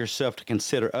 Allow yourself to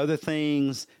consider other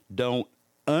things. Don't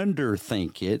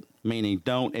underthink it, meaning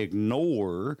don't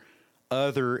ignore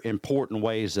other important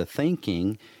ways of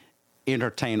thinking.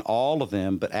 Entertain all of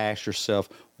them, but ask yourself,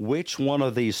 which one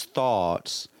of these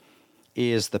thoughts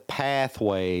is the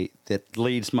pathway that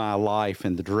leads my life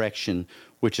in the direction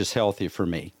which is healthy for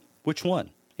me? Which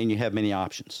one? And you have many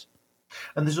options.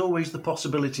 And there's always the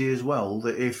possibility as well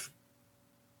that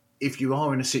if you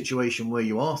are in a situation where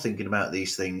you are thinking about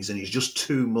these things and it's just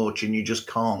too much and you just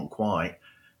can't quite,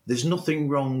 there's nothing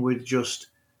wrong with just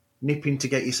nipping to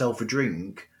get yourself a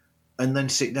drink and then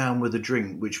sit down with a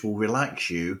drink, which will relax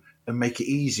you and make it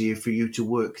easier for you to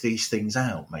work these things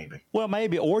out, maybe. Well,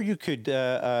 maybe, or you could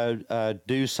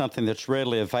do something that's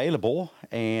readily available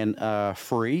and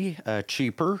free,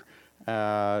 cheaper,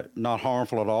 not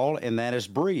harmful at all, and that is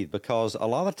breathe, because a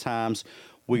lot of times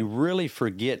we really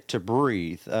forget to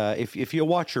breathe. If you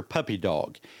watch your puppy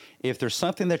dog, if there's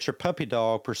something that your puppy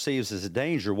dog perceives as a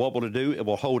danger, what will it do? It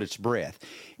will hold its breath.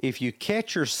 If you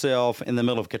catch yourself in the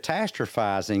middle of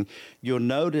catastrophizing, you'll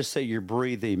notice that you're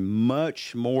breathing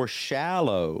much more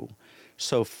shallow.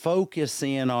 So focus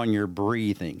in on your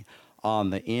breathing.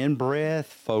 On the in-breath,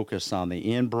 focus on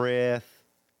the in-breath.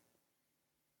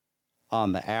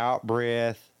 On the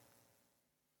out-breath,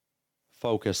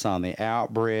 focus on the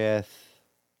out-breath.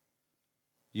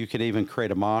 You could even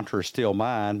create a mantra or still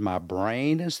mind. My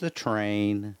brain is the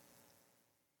train.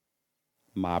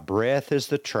 My breath is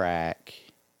the track.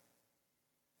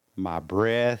 My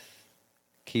breath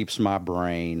keeps my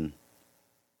brain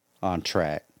on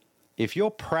track. If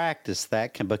you'll practice,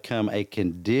 that can become a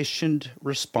conditioned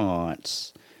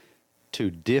response to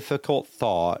difficult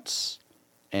thoughts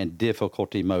and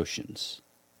difficult emotions.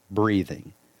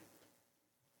 Breathing.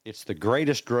 It's the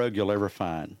greatest drug you'll ever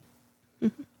find.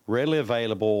 Readily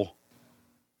available.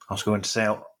 I was going to say,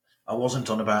 I wasn't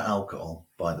on about alcohol,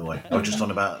 by the way. I was just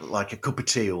on about like a cup of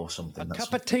tea or something. A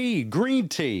cup of tea, green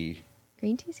tea.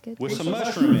 Green tea's good. With some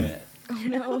mushroom in it. Oh,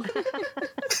 no.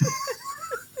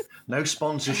 No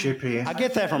sponsorship here. I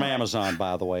get that from Amazon,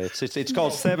 by the way. It's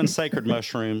called 7 Sacred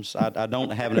Mushrooms. I don't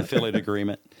have an affiliate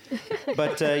agreement.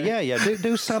 But,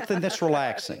 do something that's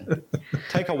relaxing.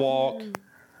 Take a walk.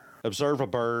 Observe a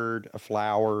bird, a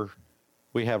flower.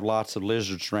 We have lots of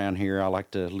lizards around here. I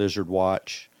like to lizard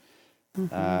watch.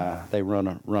 They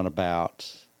run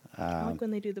about. I like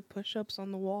when they do the push-ups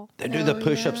on the wall. They do the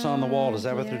push-ups on the wall. Is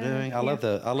that what they're doing? I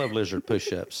love lizard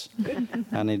push-ups.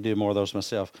 I need to do more of those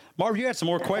myself. Marv, you had some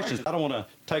more questions. I don't want to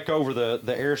take over the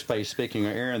airspace, speaking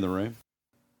of air in the room.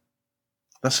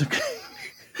 That's okay.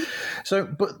 So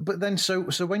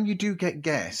when you do get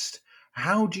guests,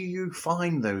 how do you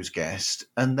find those guests,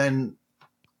 and then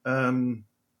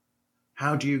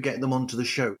how do you get them onto the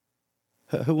show?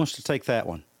 Who wants to take that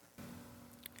one?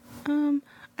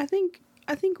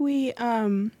 I think we've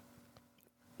gotten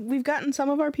some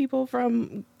of our people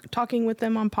from talking with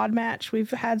them on Podmatch.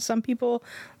 We've had some people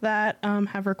that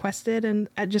have requested and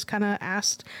just kind of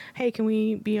asked, "Hey, can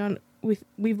we be on?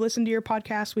 We've listened to your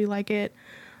podcast. We like it.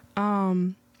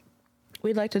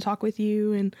 We'd like to talk with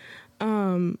you."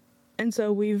 And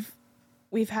so we've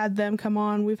had them come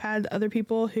on. We've had other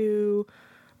people who,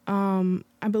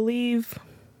 I believe,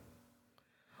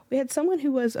 we had someone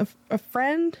who was a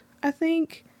friend, I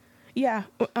think. Yeah.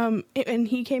 And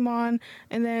he came on,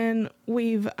 and then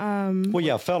we've,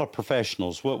 fellow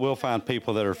professionals. We'll find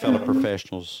people that are fellow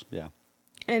professionals. Yeah.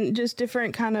 And just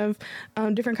different kind of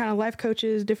life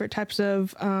coaches, different types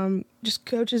of, just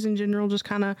coaches in general, just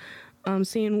kind of,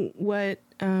 seeing what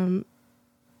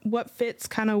what fits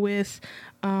kind of with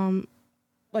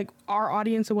like our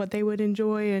audience and what they would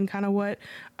enjoy, and kind of what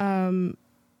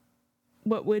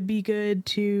would be good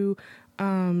to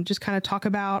just kind of talk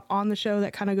about on the show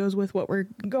that kind of goes with what we're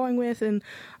going with. And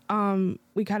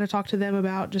we kind of talk to them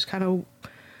about just kind of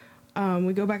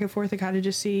we go back and forth and kind of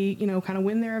just see, kind of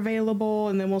when they're available,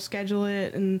 and then we'll schedule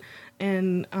it.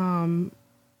 And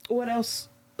what else?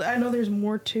 I know there's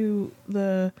more to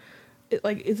is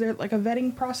there like a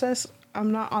vetting process?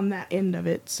 I'm not on that end of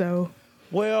it, so.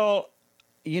 Well,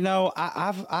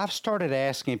 I've started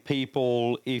asking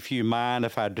people if you mind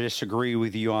if I disagree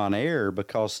with you on air,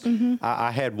 because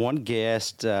I had one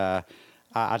guest. I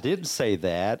didn't say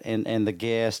that, and the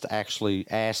guest actually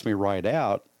asked me right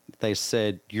out. They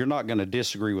said, "You're not going to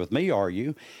disagree with me, are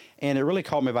you?" And it really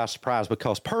caught me by surprise,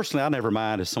 because personally, I never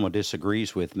mind if someone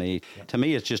disagrees with me. Yep. To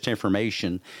me, it's just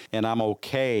information, and I'm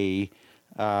okay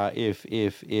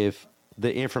if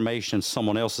the information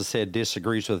someone else has said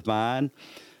disagrees with mine.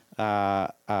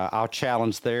 I'll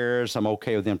challenge theirs. I'm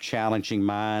okay with them challenging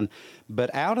mine.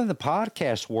 But out in the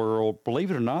podcast world, believe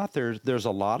it or not, there's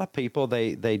a lot of people,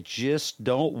 they just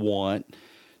don't want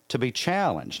to be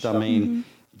challenged. I mean,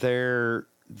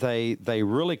 they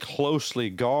really closely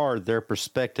guard their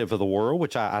perspective of the world,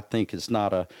 which I think is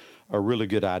not a really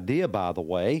good idea, by the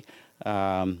way.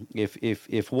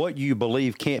 If what you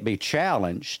believe can't be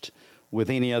challenged with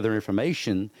any other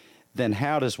information, then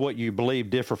how does what you believe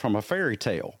differ from a fairy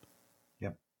tale?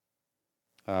 Yep.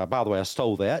 By the way, I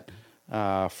stole that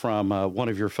from one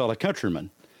of your fellow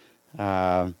countrymen,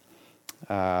 a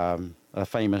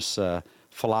famous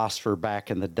philosopher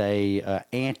back in the day,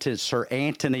 Sir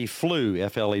Anthony Flew,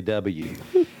 F-L-E-W.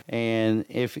 And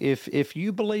if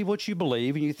you believe what you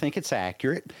believe and you think it's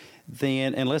accurate,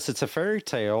 then unless it's a fairy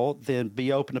tale, then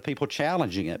be open to people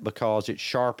challenging it, because it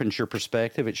sharpens your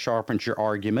perspective, it sharpens your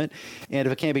argument. And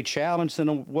if it can't be challenged,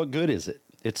 then what good is it?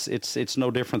 It's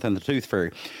no different than the tooth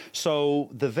fairy. So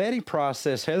the vetting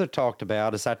process Heather talked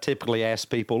about is I typically ask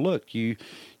people, look, you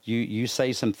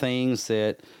say some things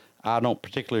that I don't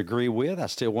particularly agree with. I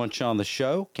still want you on the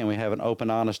show. Can we have an open,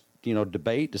 honest,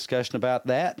 debate, discussion about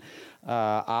that?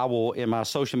 I will, in my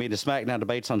social media SmackDown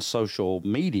debates on social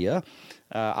media,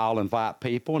 I'll invite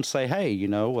people and say, hey,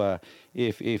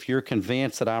 if you're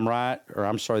convinced that I'm right, or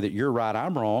I'm sorry, that you're right,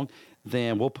 I'm wrong,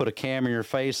 then we'll put a camera in your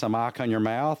face, a mic on your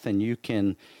mouth, and you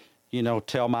can,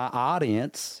 tell my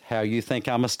audience how you think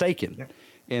I'm mistaken. Yep.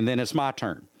 And then it's my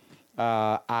turn.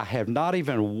 I have not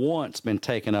even once been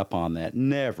taken up on that.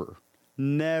 Never.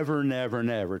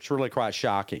 It's really quite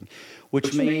shocking,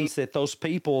 which means that those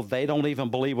people, they don't even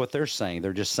believe what they're saying.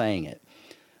 They're just saying it.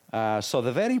 So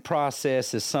the vetting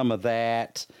process is some of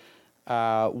that.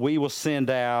 We will send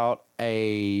out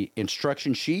a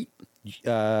instruction sheet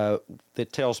that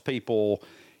tells people,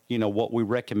 what we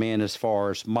recommend as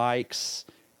far as mics,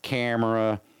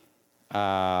 camera. We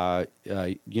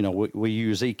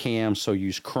use Ecamm, so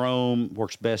use Chrome,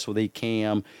 works best with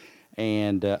Ecamm,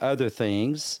 and other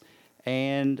things.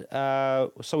 And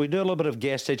so we do a little bit of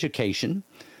guest education.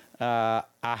 I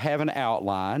have an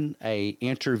outline, a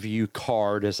interview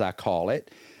card, as I call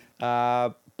it.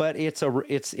 But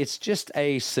it's just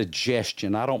a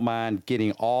suggestion. I don't mind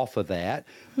getting off of that.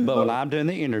 But when I'm doing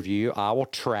the interview, I will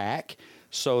track.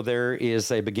 So there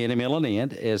is a beginning, middle, and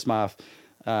end, as my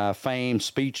famed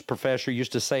speech professor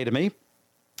used to say to me.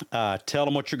 Tell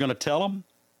them what you're going to tell them,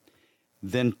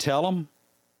 then tell them,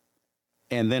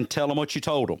 and then tell them what you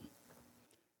told them.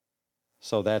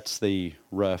 So that's the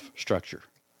rough structure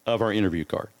of our interview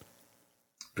card.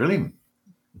 Brilliant.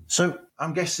 So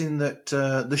I'm guessing that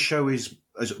the show is,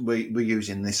 as we're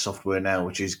using this software now,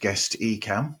 which is Guest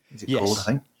Ecamm, is it called, I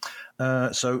think?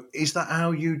 So is that how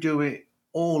you do it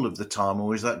all of the time,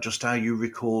 or is that just how you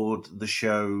record the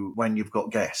show when you've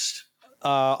got guests?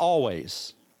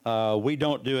 Always. We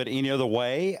don't do it any other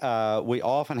way. We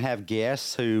often have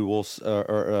guests who will,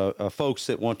 or folks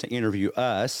that want to interview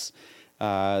us,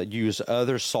 use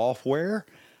other software.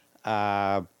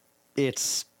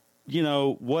 It's,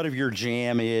 whatever your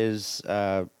jam is,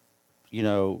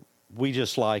 we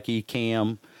just like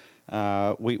Ecamm.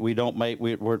 We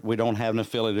don't have an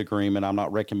affiliate agreement. I'm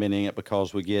not recommending it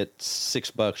because we get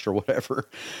 $6 or whatever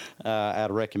out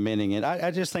of recommending it.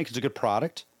 I just think it's a good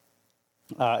product.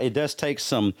 It does take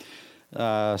some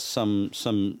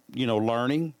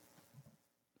learning.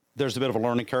 There's a bit of a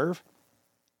learning curve,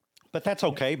 but that's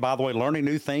okay. By the way, learning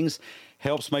new things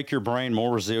helps make your brain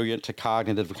more resilient to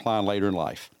cognitive decline later in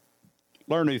life.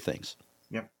 Learn new things.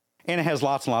 Yep. And it has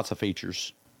lots and lots of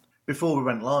features. Before we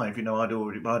went live, I'd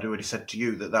already said to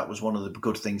you that was one of the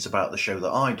good things about the show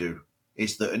that I do,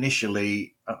 is that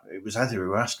initially it was Heather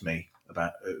who asked me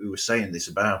about, who was saying this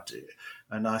about it,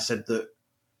 and I said that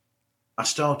I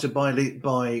started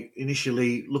by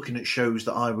initially looking at shows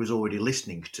that I was already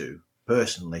listening to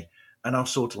personally, and I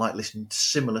was sort of like listening to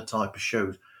similar type of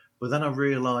shows. But then I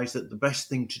realised that the best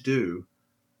thing to do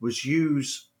was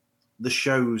use the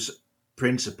show's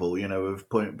principle, of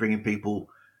bringing people,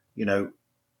 a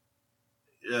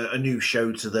new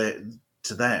show to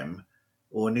them,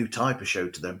 or a new type of show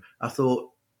to them. I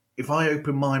thought, if I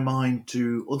open my mind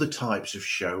to other types of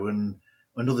show and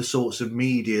other sorts of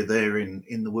media there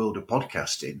in the world of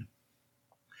podcasting,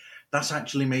 that's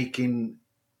actually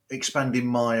expanding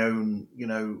my own,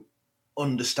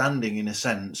 understanding in a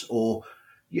sense, or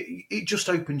it just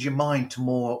opens your mind to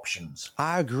more options.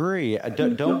 I agree.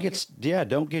 Don't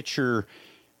get your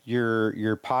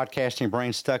podcasting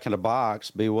brain stuck in a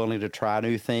box. Be willing to try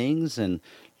new things and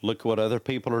look what other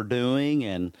people are doing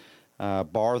and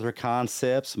borrow their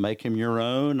concepts, make them your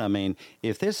own. I mean,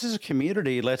 if this is a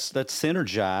community, let's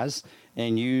synergize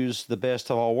and use the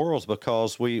best of all worlds,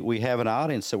 because we have an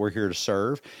audience that we're here to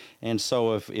serve. And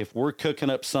so if we're cooking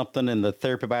up something in the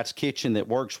Therapy Bites kitchen that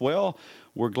works well,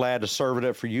 we're glad to serve it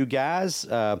up for you guys.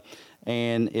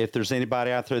 And if there's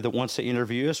anybody out there that wants to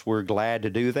interview us, we're glad to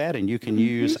do that. And you can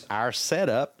use our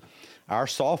setup, our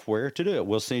software to do it.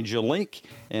 We'll send you a link,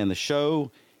 and the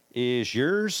show is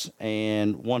yours.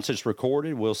 And once it's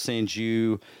recorded, we'll send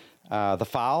you the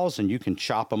files, and you can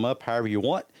chop them up however you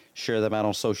want, share them out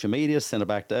on social media, send it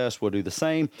back to us. We'll do the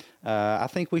same. I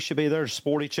think we should be there to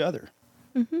support each other.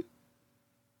 Mm-hmm.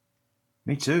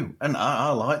 Me too. And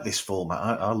I like this format.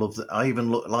 I love that. I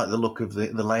even like the look of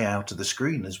the layout of the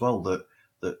screen as well. That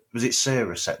was it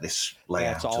Sarah set this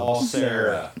layout? That's all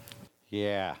Sarah.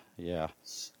 Yeah.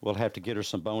 We'll have to get her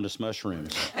some bonus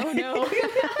mushrooms. Oh, no.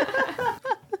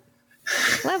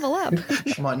 Level up.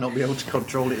 She might not be able to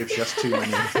control it if she has too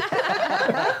many.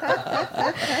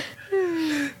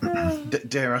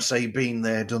 Dare I say, been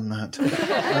there, done that.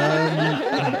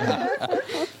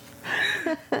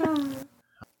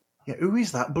 Yeah, who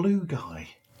is that blue guy?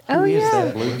 Oh, Who is yeah.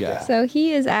 that blue guy? So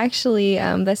he is actually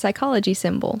the psychology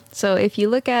symbol. So if you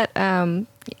look at, I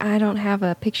don't have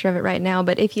a picture of it right now,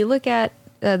 but if you look at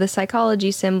the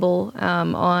psychology symbol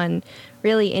on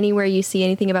really anywhere you see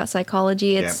anything about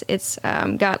psychology, it's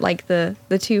got like the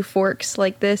two forks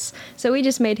like this. So we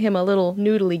just made him a little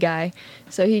noodly guy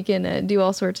so he can do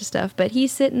all sorts of stuff. But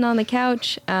he's sitting on the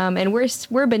couch, and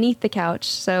we're beneath the couch.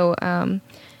 So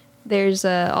there's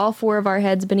all four of our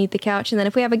heads beneath the couch, and then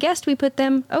if we have a guest, we put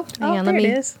them. Oh, hang on, there let me.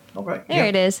 it is. All right. There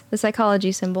it is, the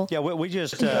psychology symbol. Yeah, we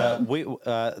just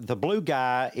the blue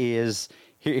guy is.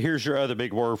 Here's your other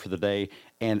big word for the day: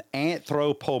 an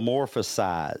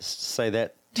anthropomorphized. Say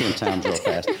that 10 times real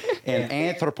fast. An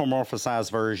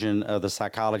anthropomorphized version of the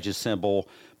psychology symbol,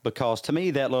 because to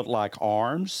me that looked like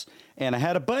arms. And I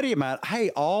had a buddy of mine,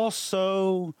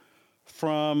 also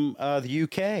from the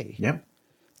UK. Yep.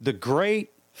 The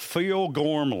great Phil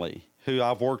Gormley, who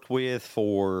I've worked with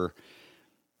for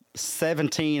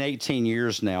 17, 18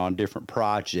 years now on different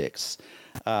projects,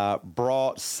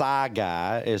 brought Psy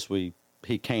Guy, as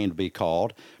he came to be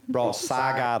called, brought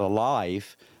Psy Guy to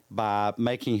life by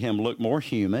making him look more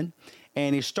human.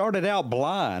 And he started out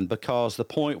blind, because the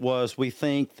point was, we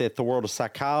think that the world of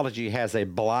psychology has a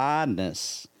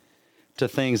blindness to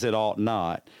things that ought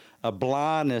not, a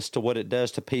blindness to what it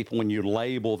does to people when you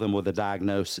label them with a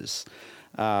diagnosis.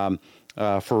 For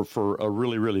a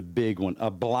really, really big one, a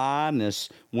blindness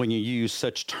when you use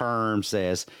such terms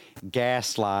as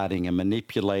gaslighting and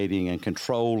manipulating and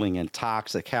controlling and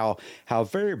toxic, how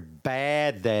very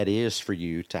bad that is for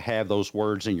you to have those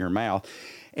words in your mouth.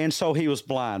 And so he was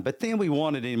blind. But then we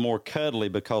wanted him more cuddly,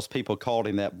 because people called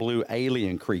him that blue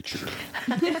alien creature.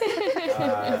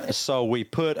 So we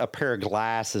put a pair of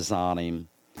glasses on him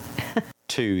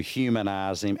to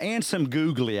humanize him, and some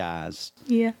googly eyes.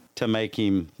 Yeah. To make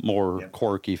him more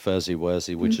quirky, fuzzy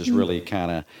wuzzy, which is really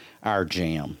kind of our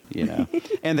jam,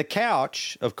 And the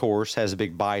couch, of course, has a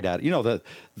big bite out.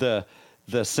 The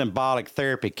symbolic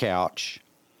therapy couch,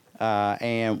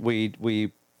 and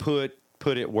we put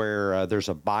it where there's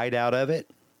a bite out of it.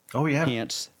 Oh yeah.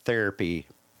 Hence therapy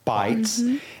bites,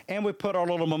 and we put our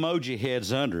little emoji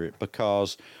heads under it,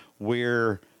 because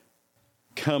we're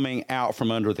coming out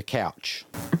from under the couch.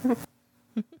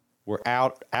 We're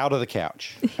out of the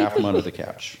couch, out from under the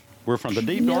couch. We're from the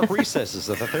deep, dark recesses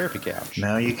of the therapy couch.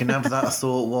 Now you can have that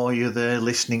thought while you're there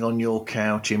listening on your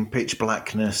couch in pitch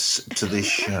blackness to this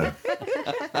show.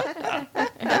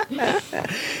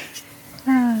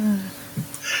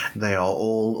 They are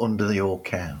all under your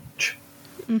couch.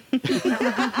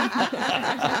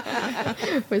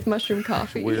 With mushroom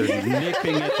coffee. We're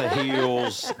nipping at the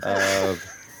heels of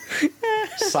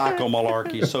Psycho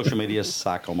malarkey. Social media is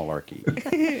psycho malarkey.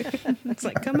 It's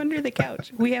like, come under the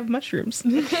couch. We have mushrooms.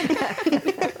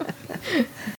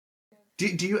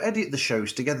 Do you edit the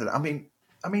shows together? I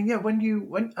mean, yeah.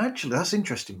 When actually, that's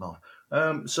interesting,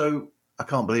 Marv. So I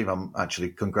can't believe I'm actually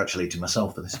congratulating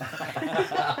myself for this.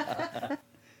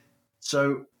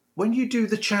 So when you do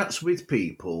the chats with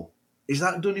people, is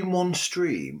that done in one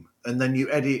stream, and then you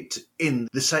edit in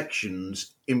the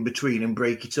sections in between and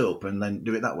break it up, and then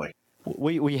do it that way?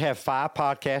 We have 5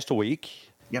 podcasts a week.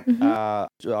 Yep.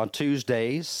 On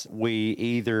Tuesdays, we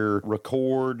either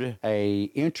record a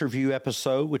interview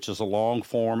episode, which is a long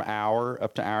form hour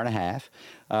up to hour and a half,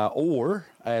 or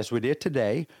as we did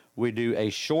today, we do a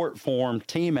short form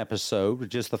team episode with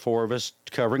just the 4 of us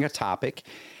covering a topic.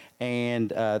 And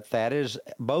that is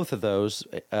both of those,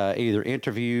 either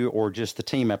interview or just the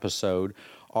team episode,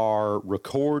 are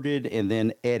recorded and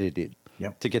then edited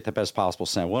to get the best possible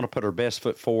sound. We want to put our best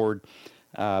foot forward.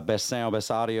 Best sound, best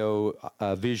audio,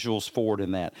 visuals forward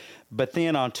in that. But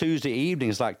then on Tuesday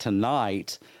evenings, like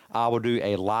tonight, I will do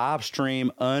a live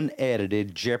stream,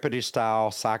 unedited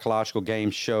Jeopardy-style psychological game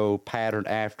show patterned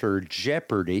after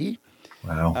Jeopardy.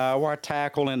 Wow. Where I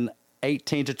tackle in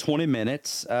 18 to 20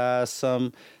 minutes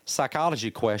some psychology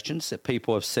questions that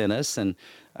people have sent us, and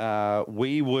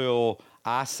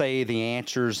I say the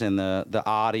answers, and the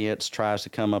audience tries to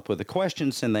come up with the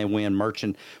questions, and they win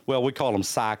we call them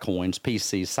Psycoins,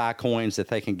 PCs, Psycoins that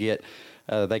they can get,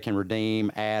 they can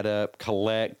redeem, add up,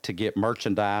 collect to get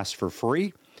merchandise for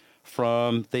free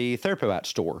from the Therapy Bite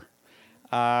store.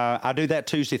 I do that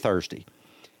Tuesday, Thursday.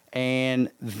 And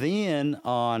then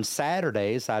on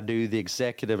Saturdays, I do the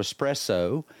Executive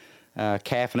Espresso,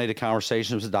 caffeinated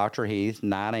conversations with Dr. Heath,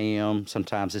 9 a.m.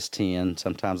 Sometimes it's 10.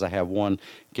 Sometimes I have one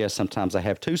guest. Sometimes I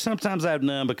have 2. Sometimes I have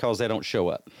none because they don't show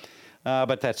up.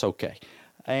 But that's okay.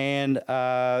 And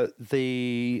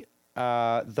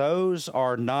those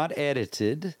are not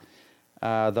edited.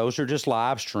 Those are just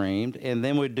live streamed. And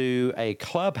then we do a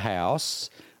clubhouse,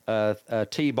 a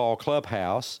T-ball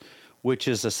clubhouse, which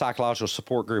is a psychological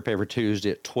support group every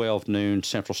Tuesday at 12 noon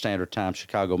Central Standard Time,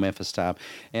 Chicago, Memphis time,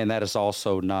 and that is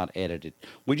also not edited.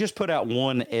 We just put out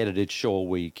one edited show a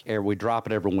week. We drop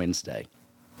it every Wednesday.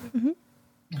 Mm-hmm.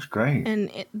 That's great. And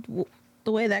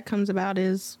the way that comes about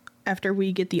is after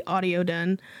we get the audio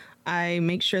done, I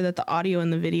make sure that the audio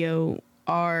and the video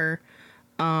are,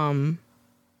 that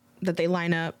they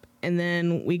line up. And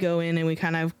then we go in and we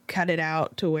kind of cut it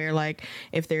out to where, like,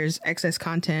 if there's excess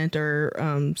content or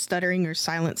stuttering or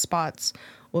silent spots,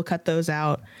 we'll cut those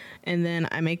out. And then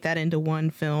I make that into one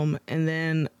film. And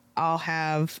then I'll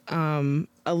have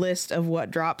a list of what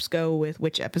drops go with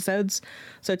which episodes.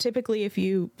 So typically, if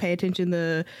you pay attention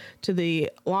to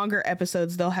the longer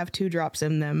episodes, they'll have 2 drops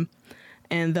in them,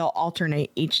 and they'll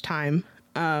alternate each time.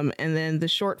 And then the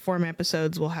short form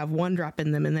episodes will have 1 drop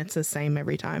in them, and that's the same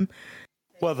every time.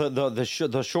 Well,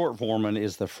 the short form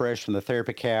is the Fresh from the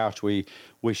Therapy Couch. We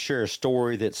share a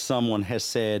story that someone has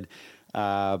said,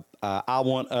 I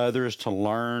want others to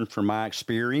learn from my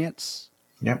experience.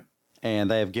 Yep.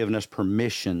 And they have given us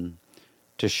permission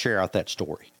to share out that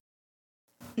story.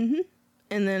 Mm-hmm.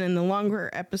 And then in the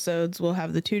longer episodes, we'll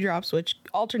have the 2 drops, which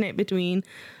alternate between,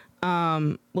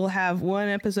 we'll have one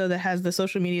episode that has the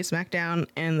social media smackdown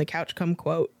and the couch crumb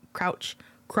quote.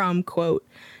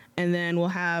 And then we'll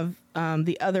have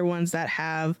the other ones that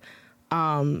have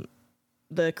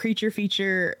the creature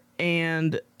feature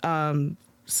and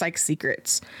psych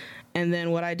secrets. And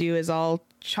then what I do is I'll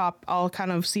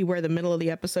kind of see where the middle of the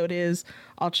episode is.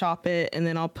 I'll chop it, and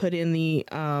then I'll put in the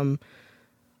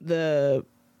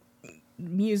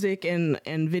music and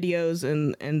videos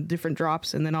and different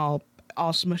drops, and then I'll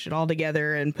smush it all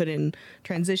together and put in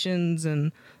transitions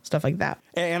and stuff like that.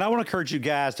 And I want to encourage you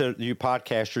guys, you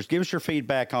podcasters, give us your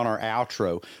feedback on our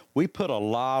outro. We put a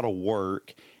lot of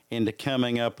work into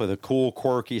coming up with a cool,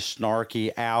 quirky,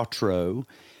 snarky outro.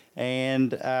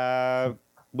 And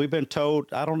we've been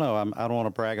told, I don't know, I don't want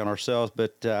to brag on ourselves,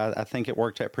 but I think it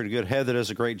worked out pretty good. Heather does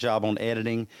a great job on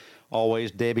editing.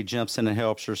 Always. Debbie jumps in and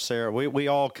helps her. Sarah, we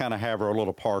all kind of have our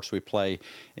little parts we play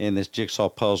in this jigsaw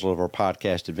puzzle of our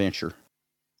podcast adventure.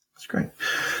 That's great.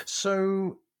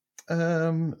 So,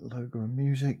 logo and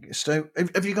music. So,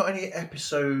 have you got any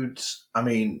episodes? I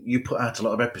mean, you put out a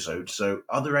lot of episodes. So,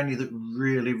 are there any that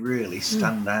really, really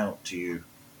stand out to you?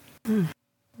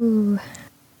 Ooh.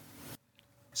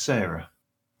 Sarah.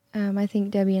 I think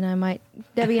Debbie and I might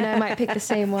pick the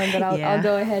same one, but I'll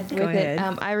go ahead with it.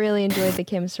 I really enjoyed the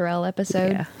Kim Sorrell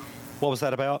episode. Yeah. What was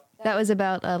that about? That was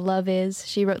about Love Is.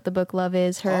 She wrote the book Love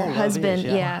Is. Her Love husband,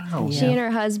 Is, yeah. Wow. she and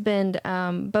her husband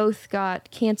both got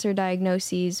cancer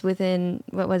diagnoses within,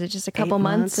 what was it, just a couple 8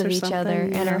 months months of or each other.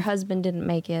 something, And her yeah. husband didn't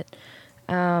make it.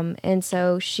 And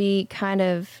so she kind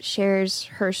of shares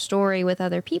her story with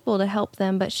other people to help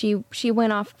them. But she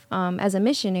went off as a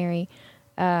missionary,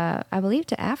 I believe,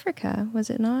 to Africa, was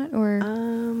it not? Or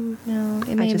no,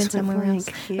 it may have been just went somewhere else.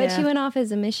 blank. But she Yeah. went off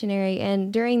as a missionary,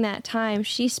 and during that time,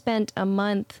 she spent a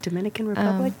month. Dominican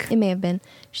Republic. It may have been.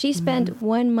 She spent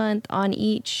 1 month on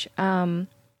each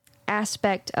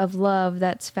aspect of love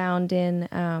that's found in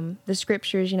the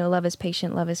scriptures. Love is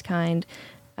patient, love is kind.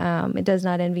 It does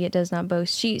not envy, it does not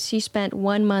boast. She spent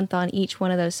 1 month on each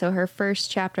one of those. So her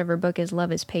first chapter of her book is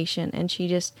Love is Patient, and she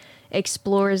just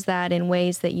explores that in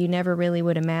ways that you never really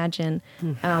would imagine.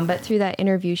 But through that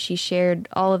interview, she shared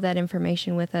all of that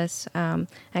information with us. I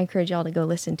encourage y'all to go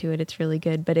listen to it. It's really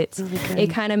good. But it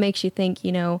kind of makes you think,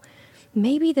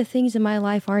 maybe the things in my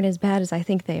life aren't as bad as I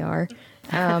think they are.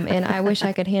 And I wish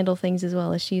I could handle things as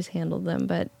well as she's handled them.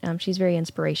 But she's very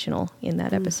inspirational in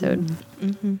that episode.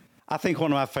 I think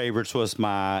one of my favorites was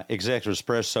my Executive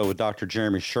Espresso with Dr.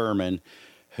 Jeremy Sherman,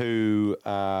 who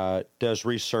does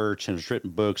research and has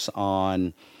written books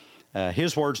on,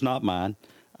 his words, not mine,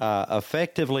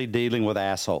 effectively dealing with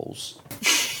assholes.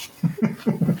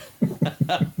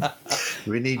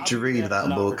 We need to read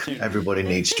that book. Everybody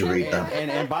needs to read that.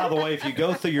 And by the way, if you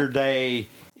go through your day,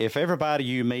 if everybody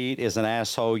you meet is an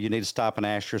asshole, you need to stop and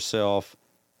ask yourself,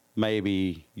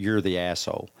 maybe you're the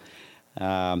asshole.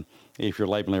 If you're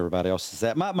labeling everybody else as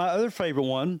that. My other favorite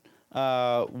one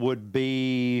would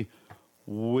be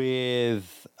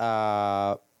with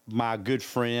my good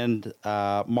friend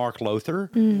Mark Lothar,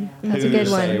 That's a good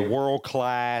who's one. a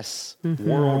world-class,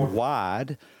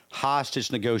 worldwide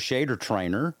hostage negotiator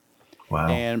trainer. Wow.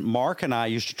 And Mark and I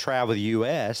used to travel the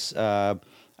U.S.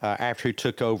 After he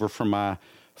took over from my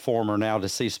former, now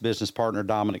deceased business partner,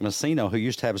 Dominic Messino, who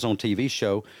used to have his own TV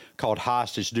show called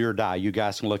Hostage, Do or Die. You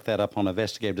guys can look that up on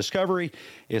Investigative Discovery.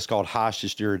 It's called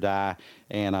Hostage, Do or Die,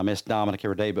 and I miss Dominic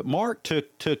every day. But Mark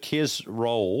took his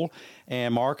role,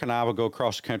 and Mark and I would go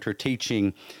across the country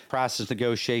teaching crisis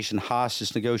negotiation,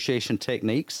 hostage negotiation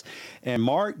techniques. And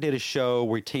Mark did a show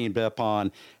where we teamed up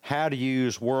on how to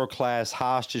use world-class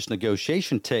hostage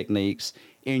negotiation techniques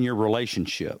in your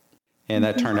relationship. And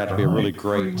that turned out to be a really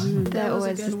great. That was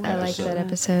a was, good one. I like that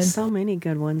episode. So many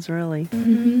good ones, really.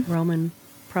 Roman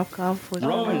Prokop was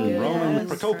Roman Yes.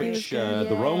 Prokopich, Yes.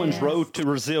 the Roman's Road to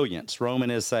Resilience.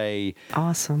 Roman is a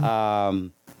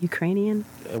awesome. Ukrainian.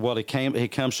 well, he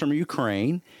comes from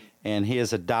Ukraine, and he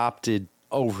has adopted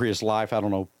over his life, I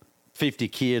don't know, 50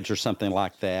 kids or something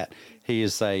like that. He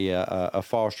is a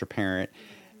foster parent,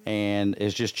 and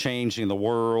is just changing the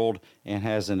world, and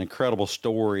has an incredible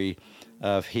story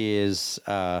of his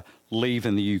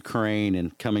leaving the Ukraine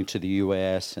and coming to the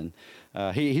U.S. And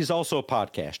he's also a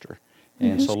podcaster.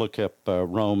 And so look up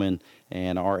Roman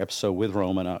and our episode with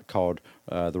Roman called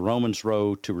The Roman's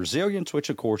Road to Resilience,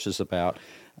 which, of course, is about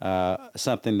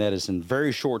something that is in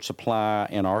very short supply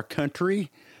in our country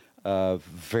of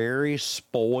very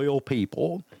spoiled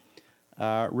people,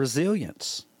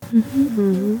 resilience.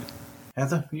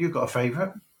 Heather, you got a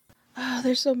favourite? Oh,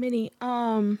 there's so many.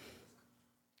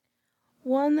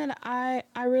 One that I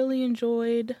really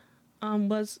enjoyed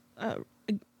was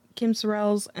Kim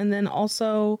Sorrell's, and then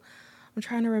also I'm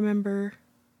trying to remember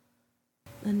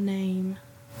the name.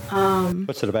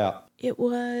 What's it about? It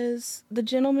was the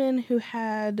gentleman who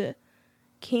had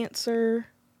cancer.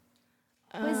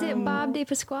 Was it Bob De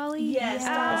Pasquale? Yes,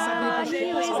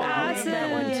 he was awesome.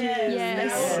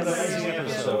 Yes.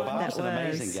 Bob's an That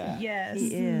amazing was- guy. Yes, He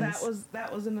is.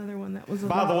 that was another one that was.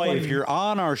 By the way, if you're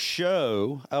on our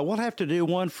show, we'll have to do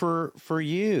one for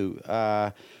you.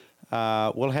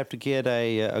 We'll have to get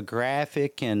a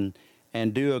graphic and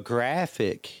do a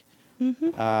graphic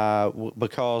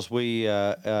because we,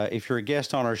 if you're a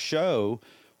guest on our show,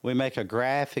 we make a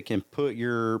graphic and put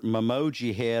your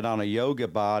Memoji head on a yoga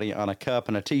body on a cup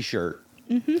and a T-shirt.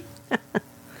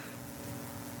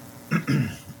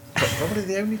 Probably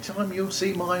the only time you'll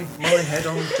see my head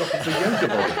on top of the yoga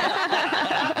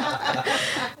body.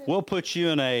 We'll put you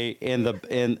in I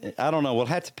don't know. We'll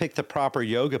have to pick the proper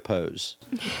yoga pose.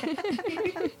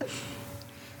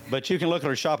 But you can look at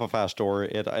our Shopify store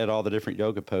at all the different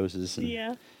yoga poses. And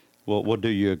Yeah. We'll do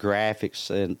you a graphics,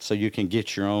 and so you can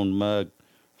get your own mug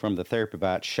from the Therapy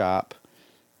Bite shop.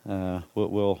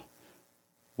 We'll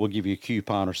give you a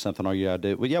coupon or something. All you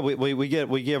gotta do. Well, yeah,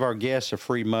 we give our guests a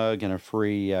free mug and a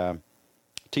free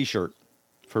T-shirt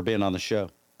for being on the show.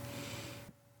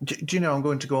 Do you know, I'm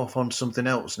going to go off on something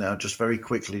else now, just very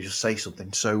quickly, just say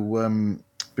something. So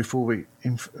before we,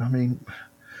 I mean,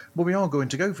 well, we are going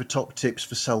to go for top tips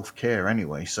for self-care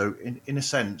anyway. So in a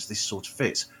sense, this sort of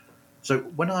fits. So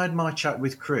when I had my chat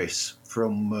with Chris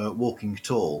from Walking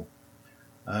Tall,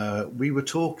 we were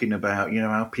talking about,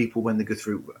 how people, when they go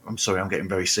through, I'm sorry, I'm getting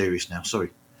very serious now.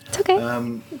 Sorry. It's okay.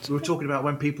 We were talking about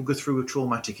when people go through a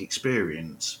traumatic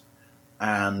experience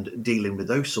and dealing with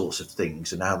those sorts of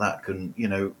things and how that can,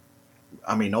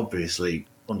 obviously,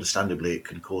 understandably, it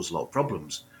can cause a lot of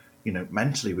problems,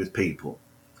 mentally with people.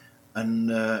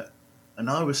 And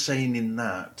I was saying in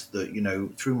that,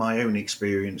 through my own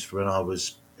experience when I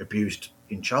was abused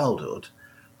in childhood,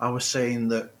 I was saying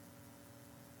that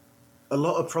a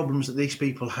lot of problems that these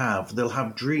people have, they'll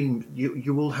have dreams.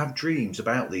 You will have dreams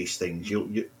about these things.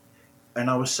 And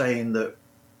I was saying that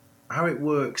how it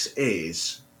works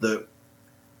is that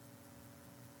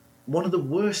one of the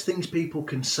worst things people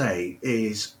can say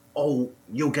is, "Oh,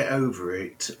 you'll get over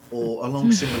it," or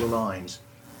along similar lines.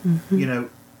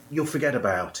 You'll forget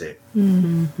about it.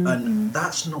 And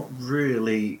that's not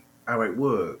really how it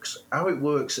works. How it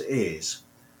works is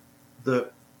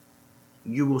that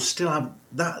you will still have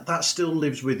that still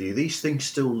lives with you. These things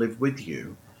still live with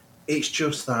you. It's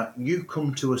just that you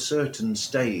come to a certain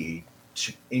stage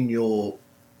in your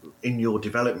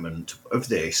development of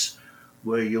this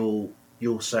where you'll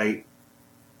say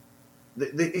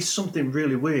it's something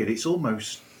really weird. It's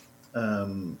almost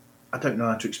I don't know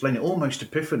how to explain it, almost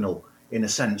epiphanal in a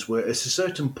sense, where at a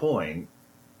certain point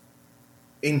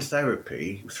in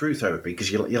therapy, through therapy,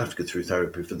 because you'll have to go through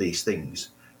therapy for these things,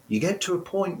 you get to a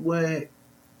point where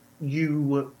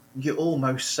you're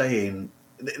almost saying,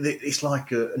 it's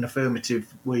like an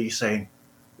affirmative where you're saying,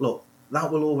 look, that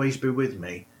will always be with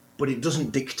me, but it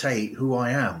doesn't dictate who I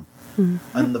am.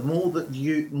 And the more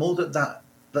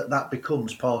that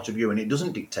becomes part of you and it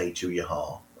doesn't dictate who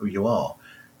you are,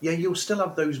 yeah, you'll still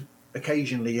have those,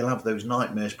 occasionally you'll have those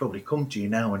nightmares probably come to you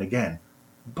now and again,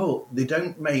 but they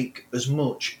don't make as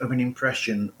much of an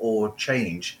impression or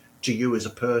change to you as a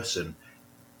person.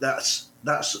 That's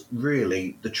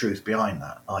really the truth behind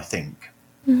that, I think.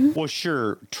 Well,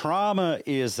 sure. Trauma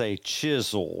is a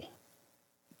chisel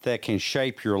that can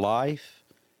shape your life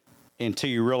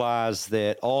until you realize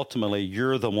that ultimately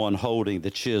you're the one holding the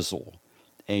chisel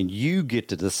and you get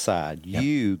to decide. Yep.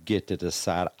 You get to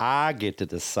decide. I get to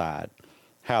decide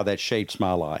how that shapes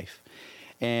my life.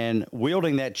 And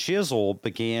wielding that chisel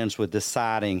begins with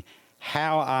deciding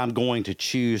how I'm going to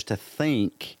choose to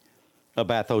think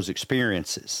about those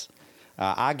experiences.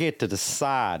 I get to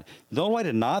decide. The only way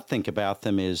to not think about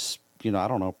them is, I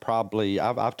don't know, probably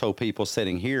I've told people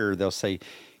sitting here, they'll say,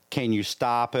 can you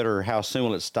stop it, or how soon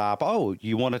will it stop? Oh,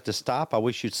 you want it to stop? I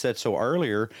wish you'd said so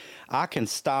earlier. I can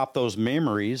stop those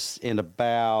memories in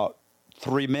about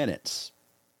 3 minutes.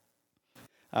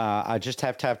 I just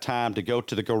have to have time to go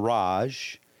to the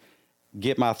garage,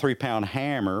 get my 3-pound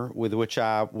hammer with which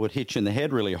I would hit you in the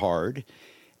head really hard,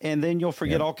 and then you'll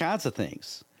forget all kinds of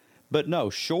things. But no,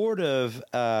 short of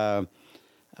a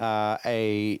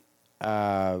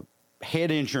head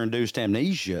injury-induced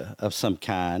amnesia of some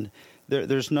kind,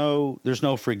 there's no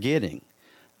forgetting.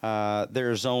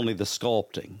 There's only the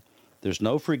sculpting. There's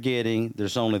no forgetting.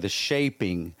 There's only the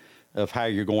shaping of how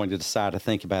you're going to decide to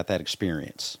think about that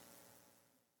experience.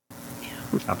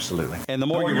 Absolutely. And the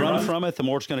more you run from it, the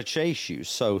more it's going to chase you.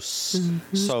 So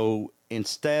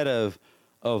instead of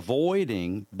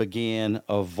avoiding, begin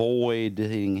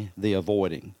avoiding the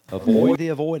avoiding. Avoid the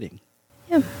avoiding.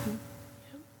 Yeah.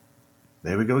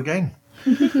 There we go again.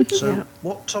 So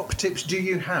what top tips do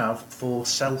you have for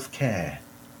self-care?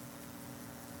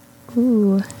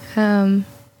 Ooh,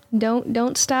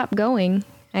 don't stop going,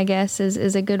 I guess,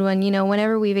 is a good one.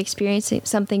 Whenever we've experienced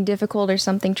something difficult or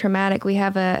something traumatic, we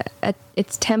have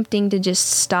it's tempting to just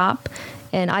stop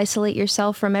and isolate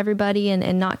yourself from everybody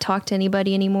and not talk to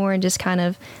anybody anymore and just kind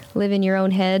of live in your own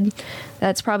head.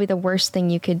 That's probably the worst thing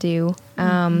you could do.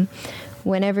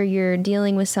 Whenever you're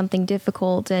dealing with something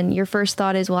difficult and your first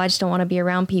thought is, well, I just don't want to be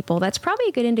around people, that's probably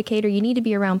a good indicator you need to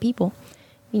be around people.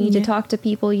 You need to talk to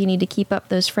people. You need to keep up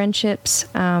those friendships.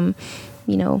 Have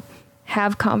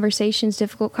conversations,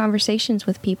 difficult conversations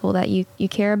with people that you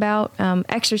care about.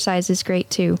 Exercise is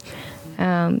great too.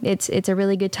 It's a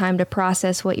really good time to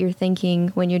process what you're thinking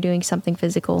when you're doing something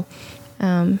physical.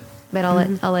 But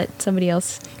I'll let somebody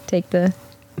else take the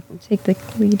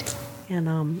lead. And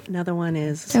another one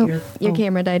is your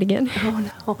camera died again.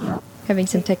 Oh no, having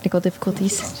some technical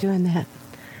difficulties. It's doing that.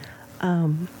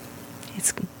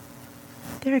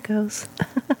 There it goes.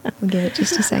 We'll give it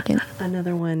just a second.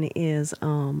 Another one is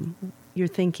your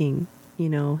thinking.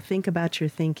 Think about your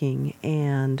thinking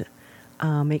and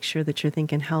make sure that you're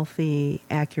thinking healthy,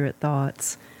 accurate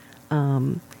thoughts.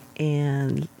 And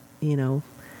and,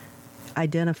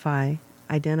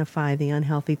 identify the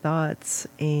unhealthy thoughts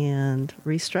and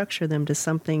restructure them to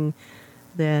something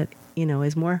that,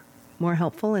 is more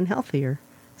helpful and healthier.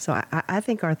 So I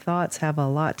think our thoughts have a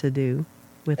lot to do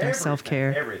with our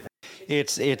self-care. Everything.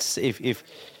 It's it's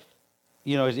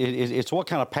what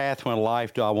kind of pathway in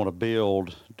life do I want to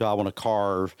build? Do I want to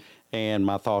carve? And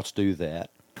my thoughts do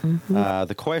that. Mm-hmm.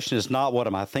 The question is not what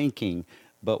am I thinking,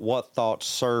 but what thoughts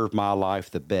serve my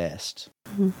life the best.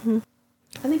 Mm-hmm.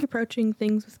 I think approaching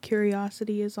things with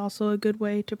curiosity is also a good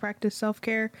way to practice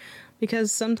self-care,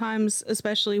 because sometimes,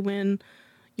 especially when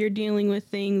you're dealing with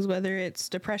things, whether it's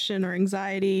depression or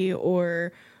anxiety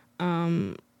or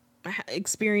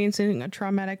experiencing a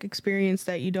traumatic experience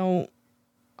that you don't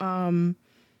want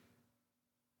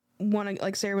to,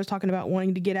 like Sarah was talking about,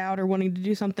 wanting to get out or wanting to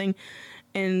do something.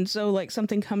 And so like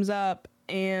something comes up,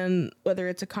 and whether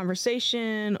it's a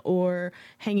conversation or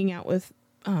hanging out with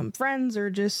friends or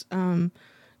just going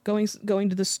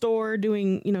to the store,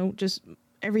 doing, just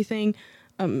everything,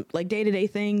 like day-to-day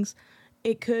things,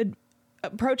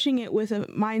 approaching it with a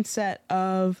mindset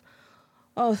of,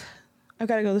 oh, I've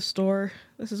got to go to the store.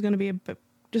 This is going to be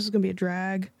a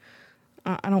drag.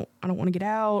 I don't want to get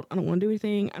out. I don't want to do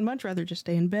anything. I'd much rather just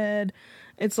stay in bed.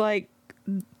 It's like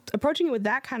approaching it with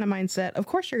that kind of mindset. Of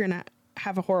course, you're going to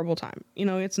have a horrible time.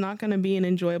 It's not going to be an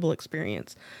enjoyable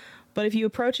experience. But if you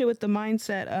approach it with the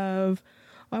mindset of,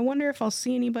 I wonder if I'll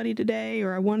see anybody today,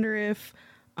 or I wonder if,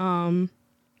 I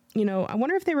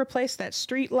wonder if they replaced that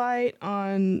street light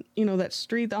on, that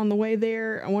street on the way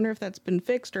there. I wonder if that's been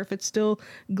fixed, or if it's still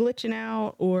glitching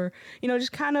out, or,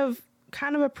 just kind of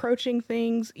approaching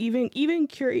things,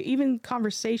 even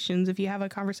conversations. If you have a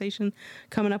conversation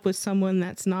coming up with someone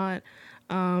that's not,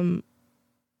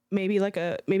 maybe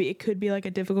it could be like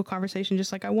a difficult conversation,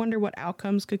 just like, I wonder what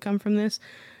outcomes could come from this.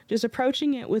 Just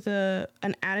approaching it with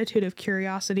an attitude of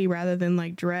curiosity rather than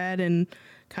like dread and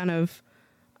kind of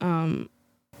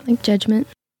like judgment.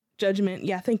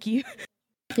 Yeah, thank you.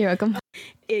 You're welcome.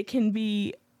 It can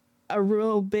be a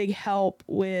real big help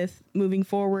with moving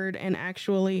forward and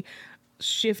actually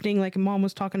shifting, like Mom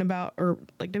was talking about, or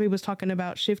like Debbie was talking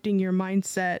about, shifting your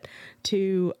mindset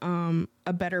to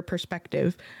a better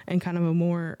perspective and kind of a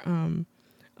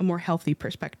more healthy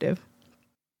perspective.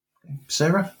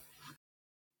 Sarah?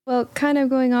 Well, kind of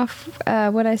going off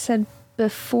what I said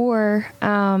before, we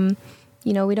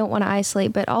don't want to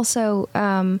isolate, but also,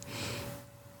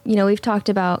 we've talked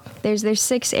about there's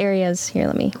 6 areas here.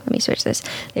 Let me switch this.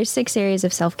 There's 6 areas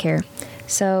of self-care.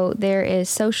 So there is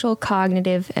social,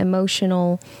 cognitive,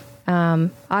 emotional,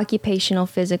 occupational,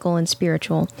 physical, and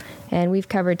spiritual. And we've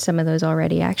covered some of those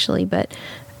already, actually. But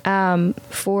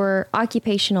for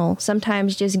occupational,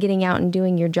 sometimes just getting out and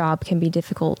doing your job can be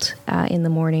difficult in the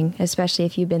morning, especially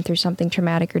if you've been through something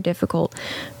traumatic or difficult.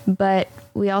 But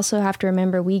we also have to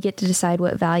remember we get to decide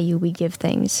what value we give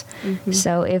things. Mm-hmm.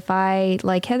 So if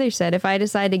like Heather said, if I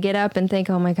decide to get up and think,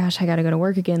 oh my gosh, I got to go to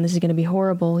work again, this is going to be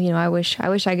horrible. I wish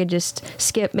I could just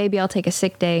skip. Maybe I'll take a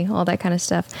sick day, all that kind of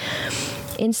stuff.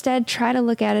 Instead, try to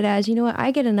look at it as,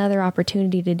 I get another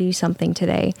opportunity to do something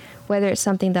today, whether it's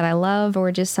something that I love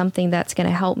or just something that's going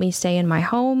to help me stay in my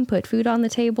home, put food on the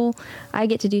table. I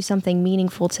get to do something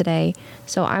meaningful today.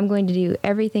 So I'm going to do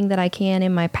everything that I can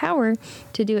in my power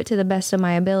to do it to the best of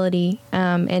my ability.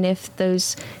 And if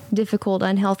those difficult,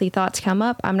 unhealthy thoughts come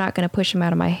up, I'm not going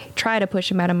to try to push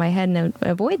them out of my head and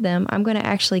avoid them. I'm going to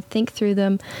actually think through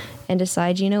them and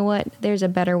decide, what, there's a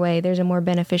better way. There's a more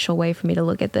beneficial way for me to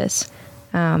look at this.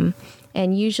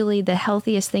 And usually the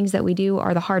healthiest things that we do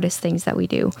are the hardest things that we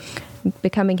do.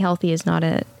 Becoming healthy is not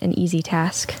an easy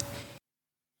task.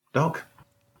 Doc?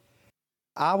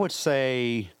 I would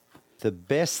say the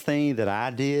best thing that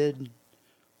I did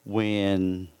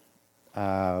when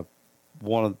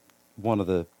one of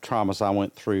the traumas I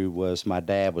went through was my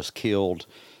dad was killed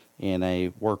in a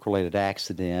work-related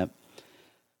accident,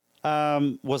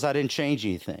 was I didn't change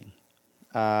anything.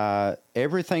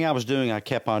 Everything I was doing, I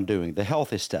kept on doing the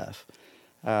healthy stuff.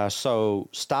 So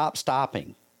stop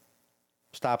stopping.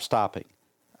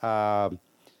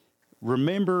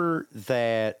 Remember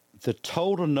that the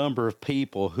total number of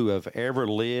people who have ever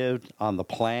lived on the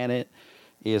planet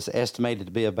is estimated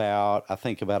to be about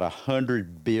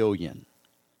 100 billion.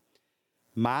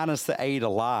 Minus the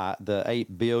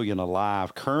 8 billion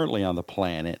alive currently on the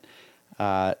planet,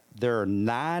 there are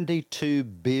 92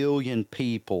 billion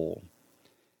people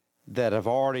that have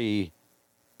already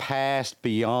passed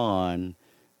beyond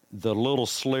the little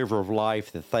sliver of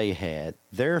life that they had.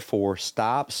 Therefore,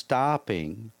 stop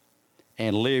stopping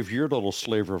and live your little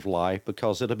sliver of life,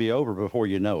 because it'll be over before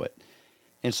you know it.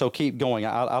 And so keep going.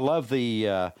 I love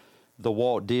the the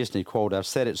Walt Disney quote. I've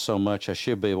said it so much I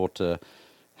should be able to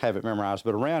have it memorized.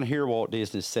 But around here, Walt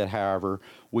Disney said, however,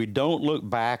 we don't look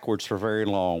backwards for very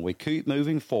long. We keep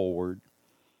moving forward,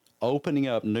 opening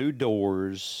up new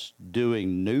doors,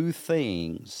 doing new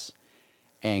things,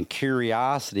 and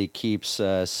curiosity keeps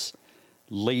us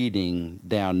leading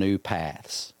down new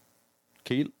paths.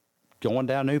 Keep going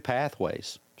down new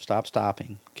pathways. Stop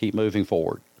stopping. Keep moving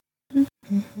forward.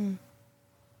 Mm-hmm.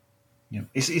 Yeah,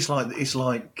 it's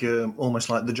like almost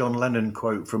like the John Lennon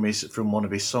quote from one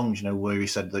of his songs, where he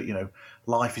said that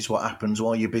life is what happens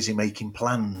while you're busy making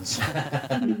plans.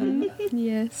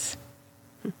 Yes.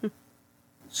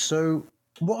 So,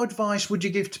 what advice would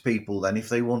you give to people then if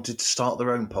they wanted to start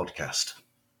their own podcast?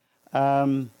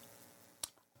 I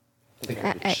think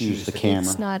I could choose the camera.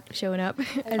 It's not showing up. I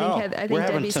think we're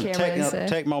having Debbie's some camera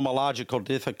is... technological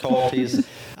difficulties.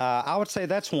 I would say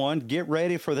that's one. Get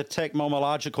ready for the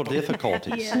technological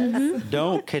difficulties. Yes.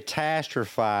 Don't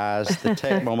catastrophize the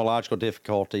technological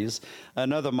difficulties.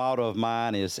 Another motto of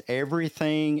mine is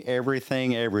everything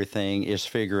is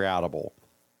figure-outable.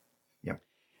 Yep.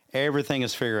 Everything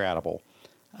is figure-outable.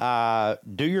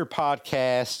 Do your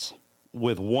podcast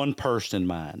with one person in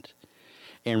mind.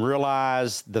 And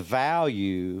realize the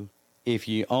value if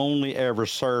you only ever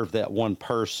serve that one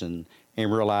person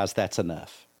and realize that's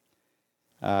enough.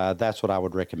 That's what I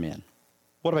would recommend.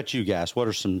 What about you guys? What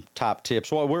are some top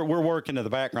tips? Well, we're working in the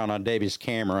background on Debbie's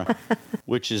camera,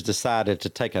 which has decided to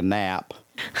take a nap.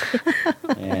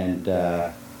 And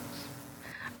I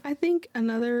think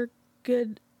another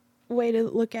good way to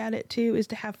look at it too is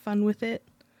to have fun with it.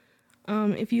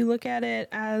 If you look at it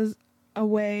as a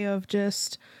way of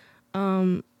just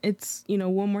it's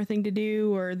one more thing to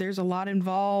do, or there's a lot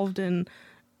involved, and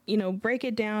break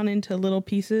it down into little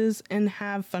pieces and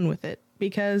have fun with it,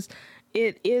 because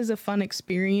it is a fun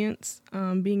experience.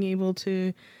 Being able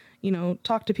to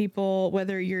talk to people,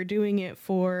 whether you're doing it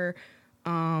for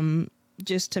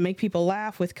just to make people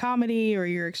laugh with comedy, or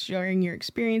you're sharing your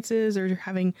experiences, or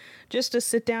having just a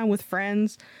sit down with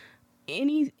friends,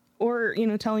 or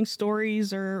telling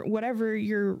stories, or whatever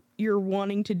you're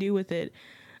wanting to do with it.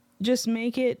 Just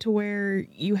make it to where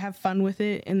you have fun with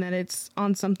it, and that it's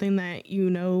on something that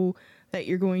that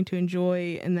you're going to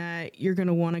enjoy and that you're going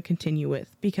to want to continue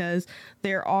with, because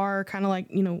there are kind of like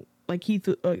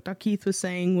Keith was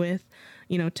saying with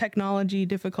technology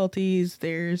difficulties.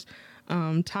 There's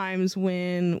times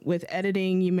when with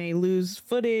editing you may lose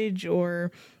footage,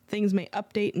 or things may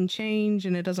update and change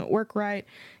and it doesn't work right.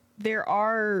 There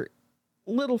are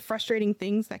little frustrating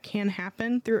things that can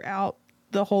happen throughout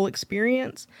the whole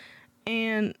experience.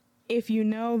 And if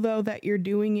though that you're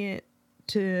doing it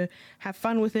to have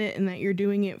fun with it, and that you're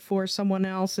doing it for someone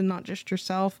else and not just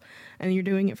yourself, and you're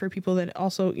doing it for people that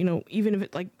also, even if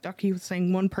it, like Dr. was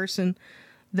saying, one person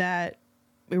that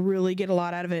really get a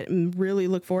lot out of it and really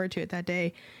look forward to it that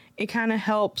day, it kind of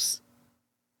helps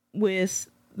with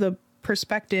the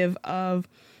perspective of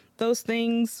those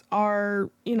things are,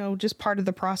 just part of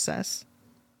the process.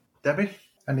 Debbie,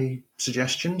 any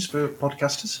suggestions for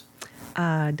podcasters?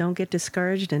 Don't get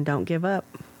discouraged and don't give up.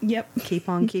 Yep. Keep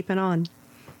on keeping on,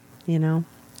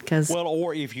 because... Well,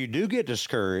 or if you do get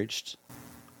discouraged,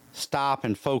 stop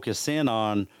and focus in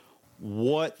on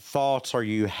what thoughts are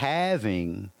you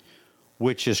having,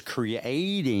 which is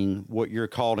creating what you're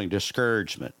calling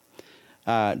discouragement.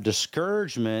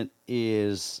 Discouragement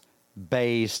is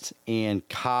based in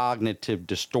cognitive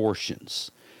distortions.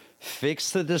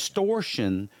 Fix the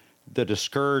distortion, the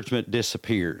discouragement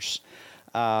disappears.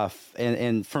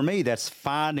 And for me, that's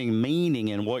finding meaning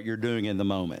in what you're doing in the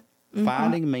moment. Mm-hmm.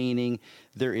 Finding meaning.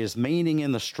 There is meaning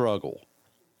in the struggle.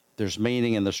 There's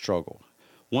meaning in the struggle.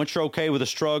 Once you're okay with the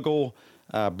struggle,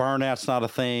 burnout's not a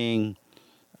thing.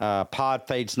 Pod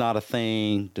fade's not a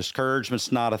thing.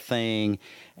 Discouragement's not a thing.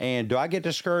 And do I get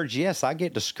discouraged? Yes, I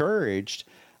get discouraged.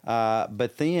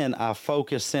 But then I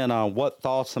focus in on what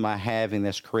thoughts am I having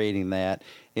that's creating that,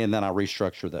 and then I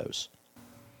restructure those.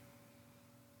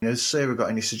 Has Sarah got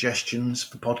any suggestions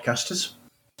for podcasters?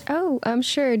 Oh, I'm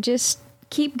sure. Just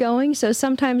keep going. So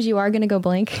sometimes you are going to go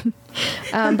blank.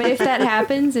 But if that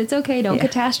happens, it's okay. Don't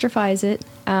catastrophize it.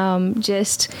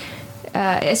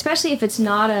 Especially if it's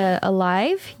not a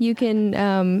live, you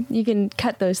can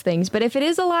cut those things. But if it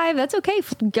is alive, that's okay.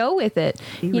 Go with it.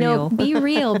 Be real. Be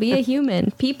real. Be a human.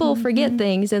 People forget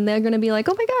things, and they're going to be like,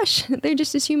 "Oh my gosh, they're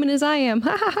just as human as I am."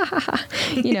 Ha ha ha ha.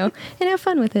 And have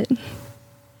fun with it.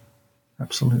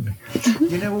 Absolutely.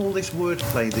 All this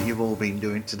wordplay that you've all been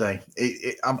doing today,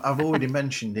 I've already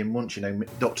mentioned him once,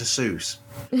 Dr. Seuss.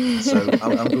 So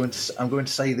I'm going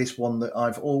to say this one that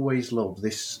I've always loved,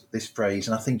 this phrase,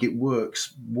 and I think it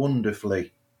works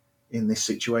wonderfully in this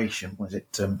situation. Was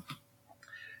it,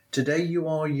 Today you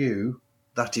are you,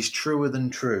 that is truer than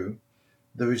true.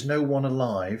 There is no one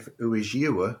alive who is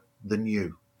youer than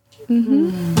you.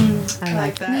 I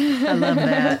like that. I love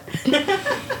that.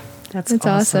 That's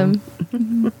awesome.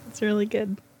 It's really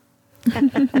good.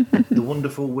 The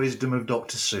wonderful wisdom of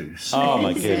Dr. Seuss. Oh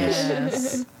my goodness.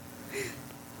 Yes.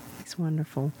 It's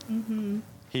wonderful.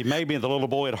 He made me the little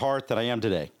boy at heart that I am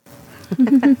today.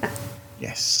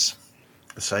 Yes.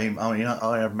 The same. I mean,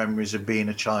 I have memories of being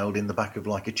a child in the back of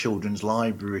like a children's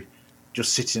library,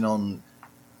 just sitting on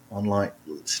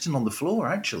the floor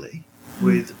actually,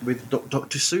 with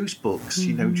Dr. Seuss books.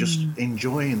 You know, just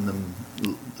enjoying them,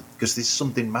 because there's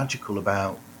something magical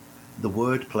about the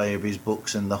wordplay of his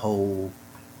books and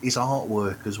his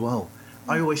artwork as well.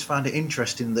 I always found it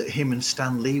interesting that him and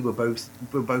Stan Lee were both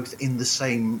in the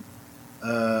same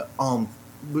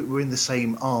were in the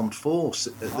same armed force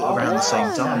around the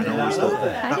same time, and I always thought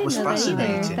that was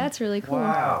fascinating. That's really cool.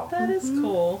 Wow. That is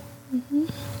cool.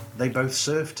 They both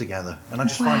served together, and I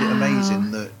just find it amazing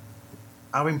that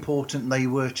how important they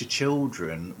were to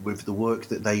children with the work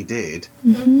that they did,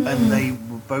 and they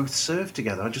both served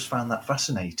together. I just found that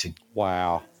fascinating.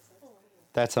 Wow.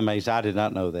 That's amazing. I did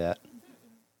not know that.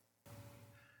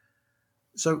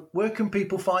 So where can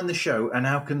people find the show, and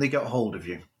how can they get hold of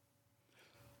you?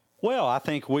 Well, I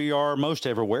think we are most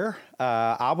everywhere.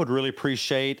 I would really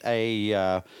appreciate you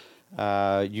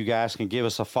guys can give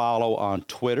us a follow on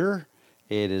Twitter.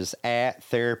 It is at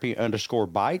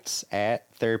 @therapy_bites,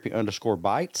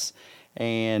 @therapy_bites.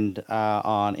 And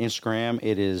on Instagram,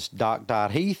 it is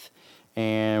doc.heath.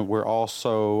 And we're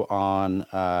also on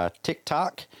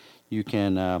TikTok. You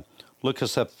can look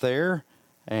us up there.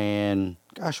 And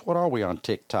gosh, what are we on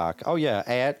TikTok? Oh, yeah,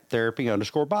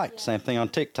 @therapy_bites. Same thing on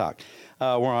TikTok.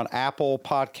 We're on Apple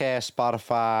Podcast,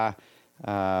 Spotify,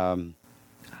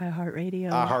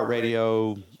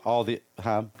 iHeartRadio, all the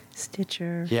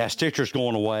Stitcher. Yeah, Stitcher's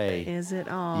going away. Is it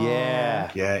all?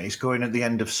 Yeah. Yeah, it's going at the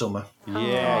end of summer.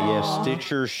 Yeah,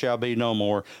 Stitcher shall be no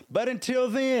more. But until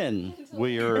then,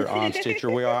 we are on Stitcher.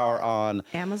 We are on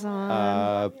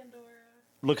Amazon.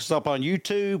 Look us up on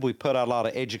YouTube. We put out a lot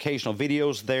of educational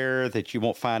videos there that you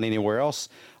won't find anywhere else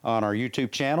on our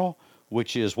YouTube channel,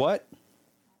 which is what?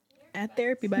 At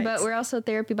Therapy Bites. But we're also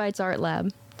Therapy Bites Art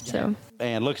Lab. So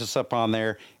And look us up on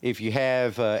there. If you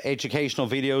have educational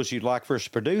videos you'd like for us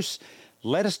to produce,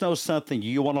 let us know something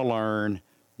you want to learn.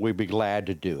 We'd be glad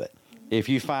to do it. If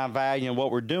you find value in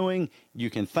what we're doing, you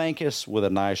can thank us with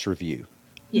a nice review.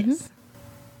 Yes.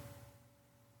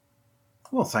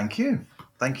 Well, thank you.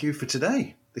 Thank you for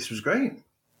today. This was great.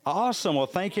 Awesome. Well,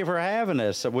 thank you for having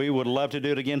us. We would love to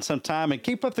do it again sometime, and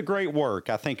keep up the great work.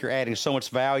 I think you're adding so much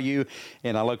value,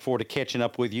 and I look forward to catching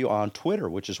up with you on Twitter,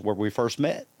 which is where we first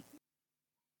met.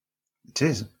 It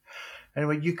is.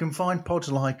 Anyway, you can find Pods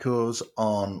Like Us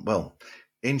on,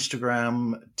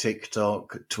 Instagram,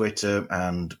 TikTok, Twitter,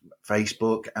 and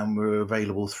Facebook, and we're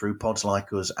available through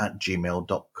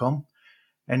podslikeus@gmail.com.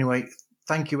 Anyway,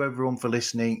 thank you everyone for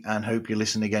listening, and hope you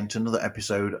listen again to another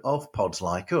episode of Pods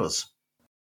Like Us.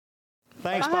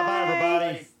 Thanks. Bye-bye,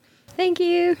 everybody. thank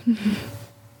you.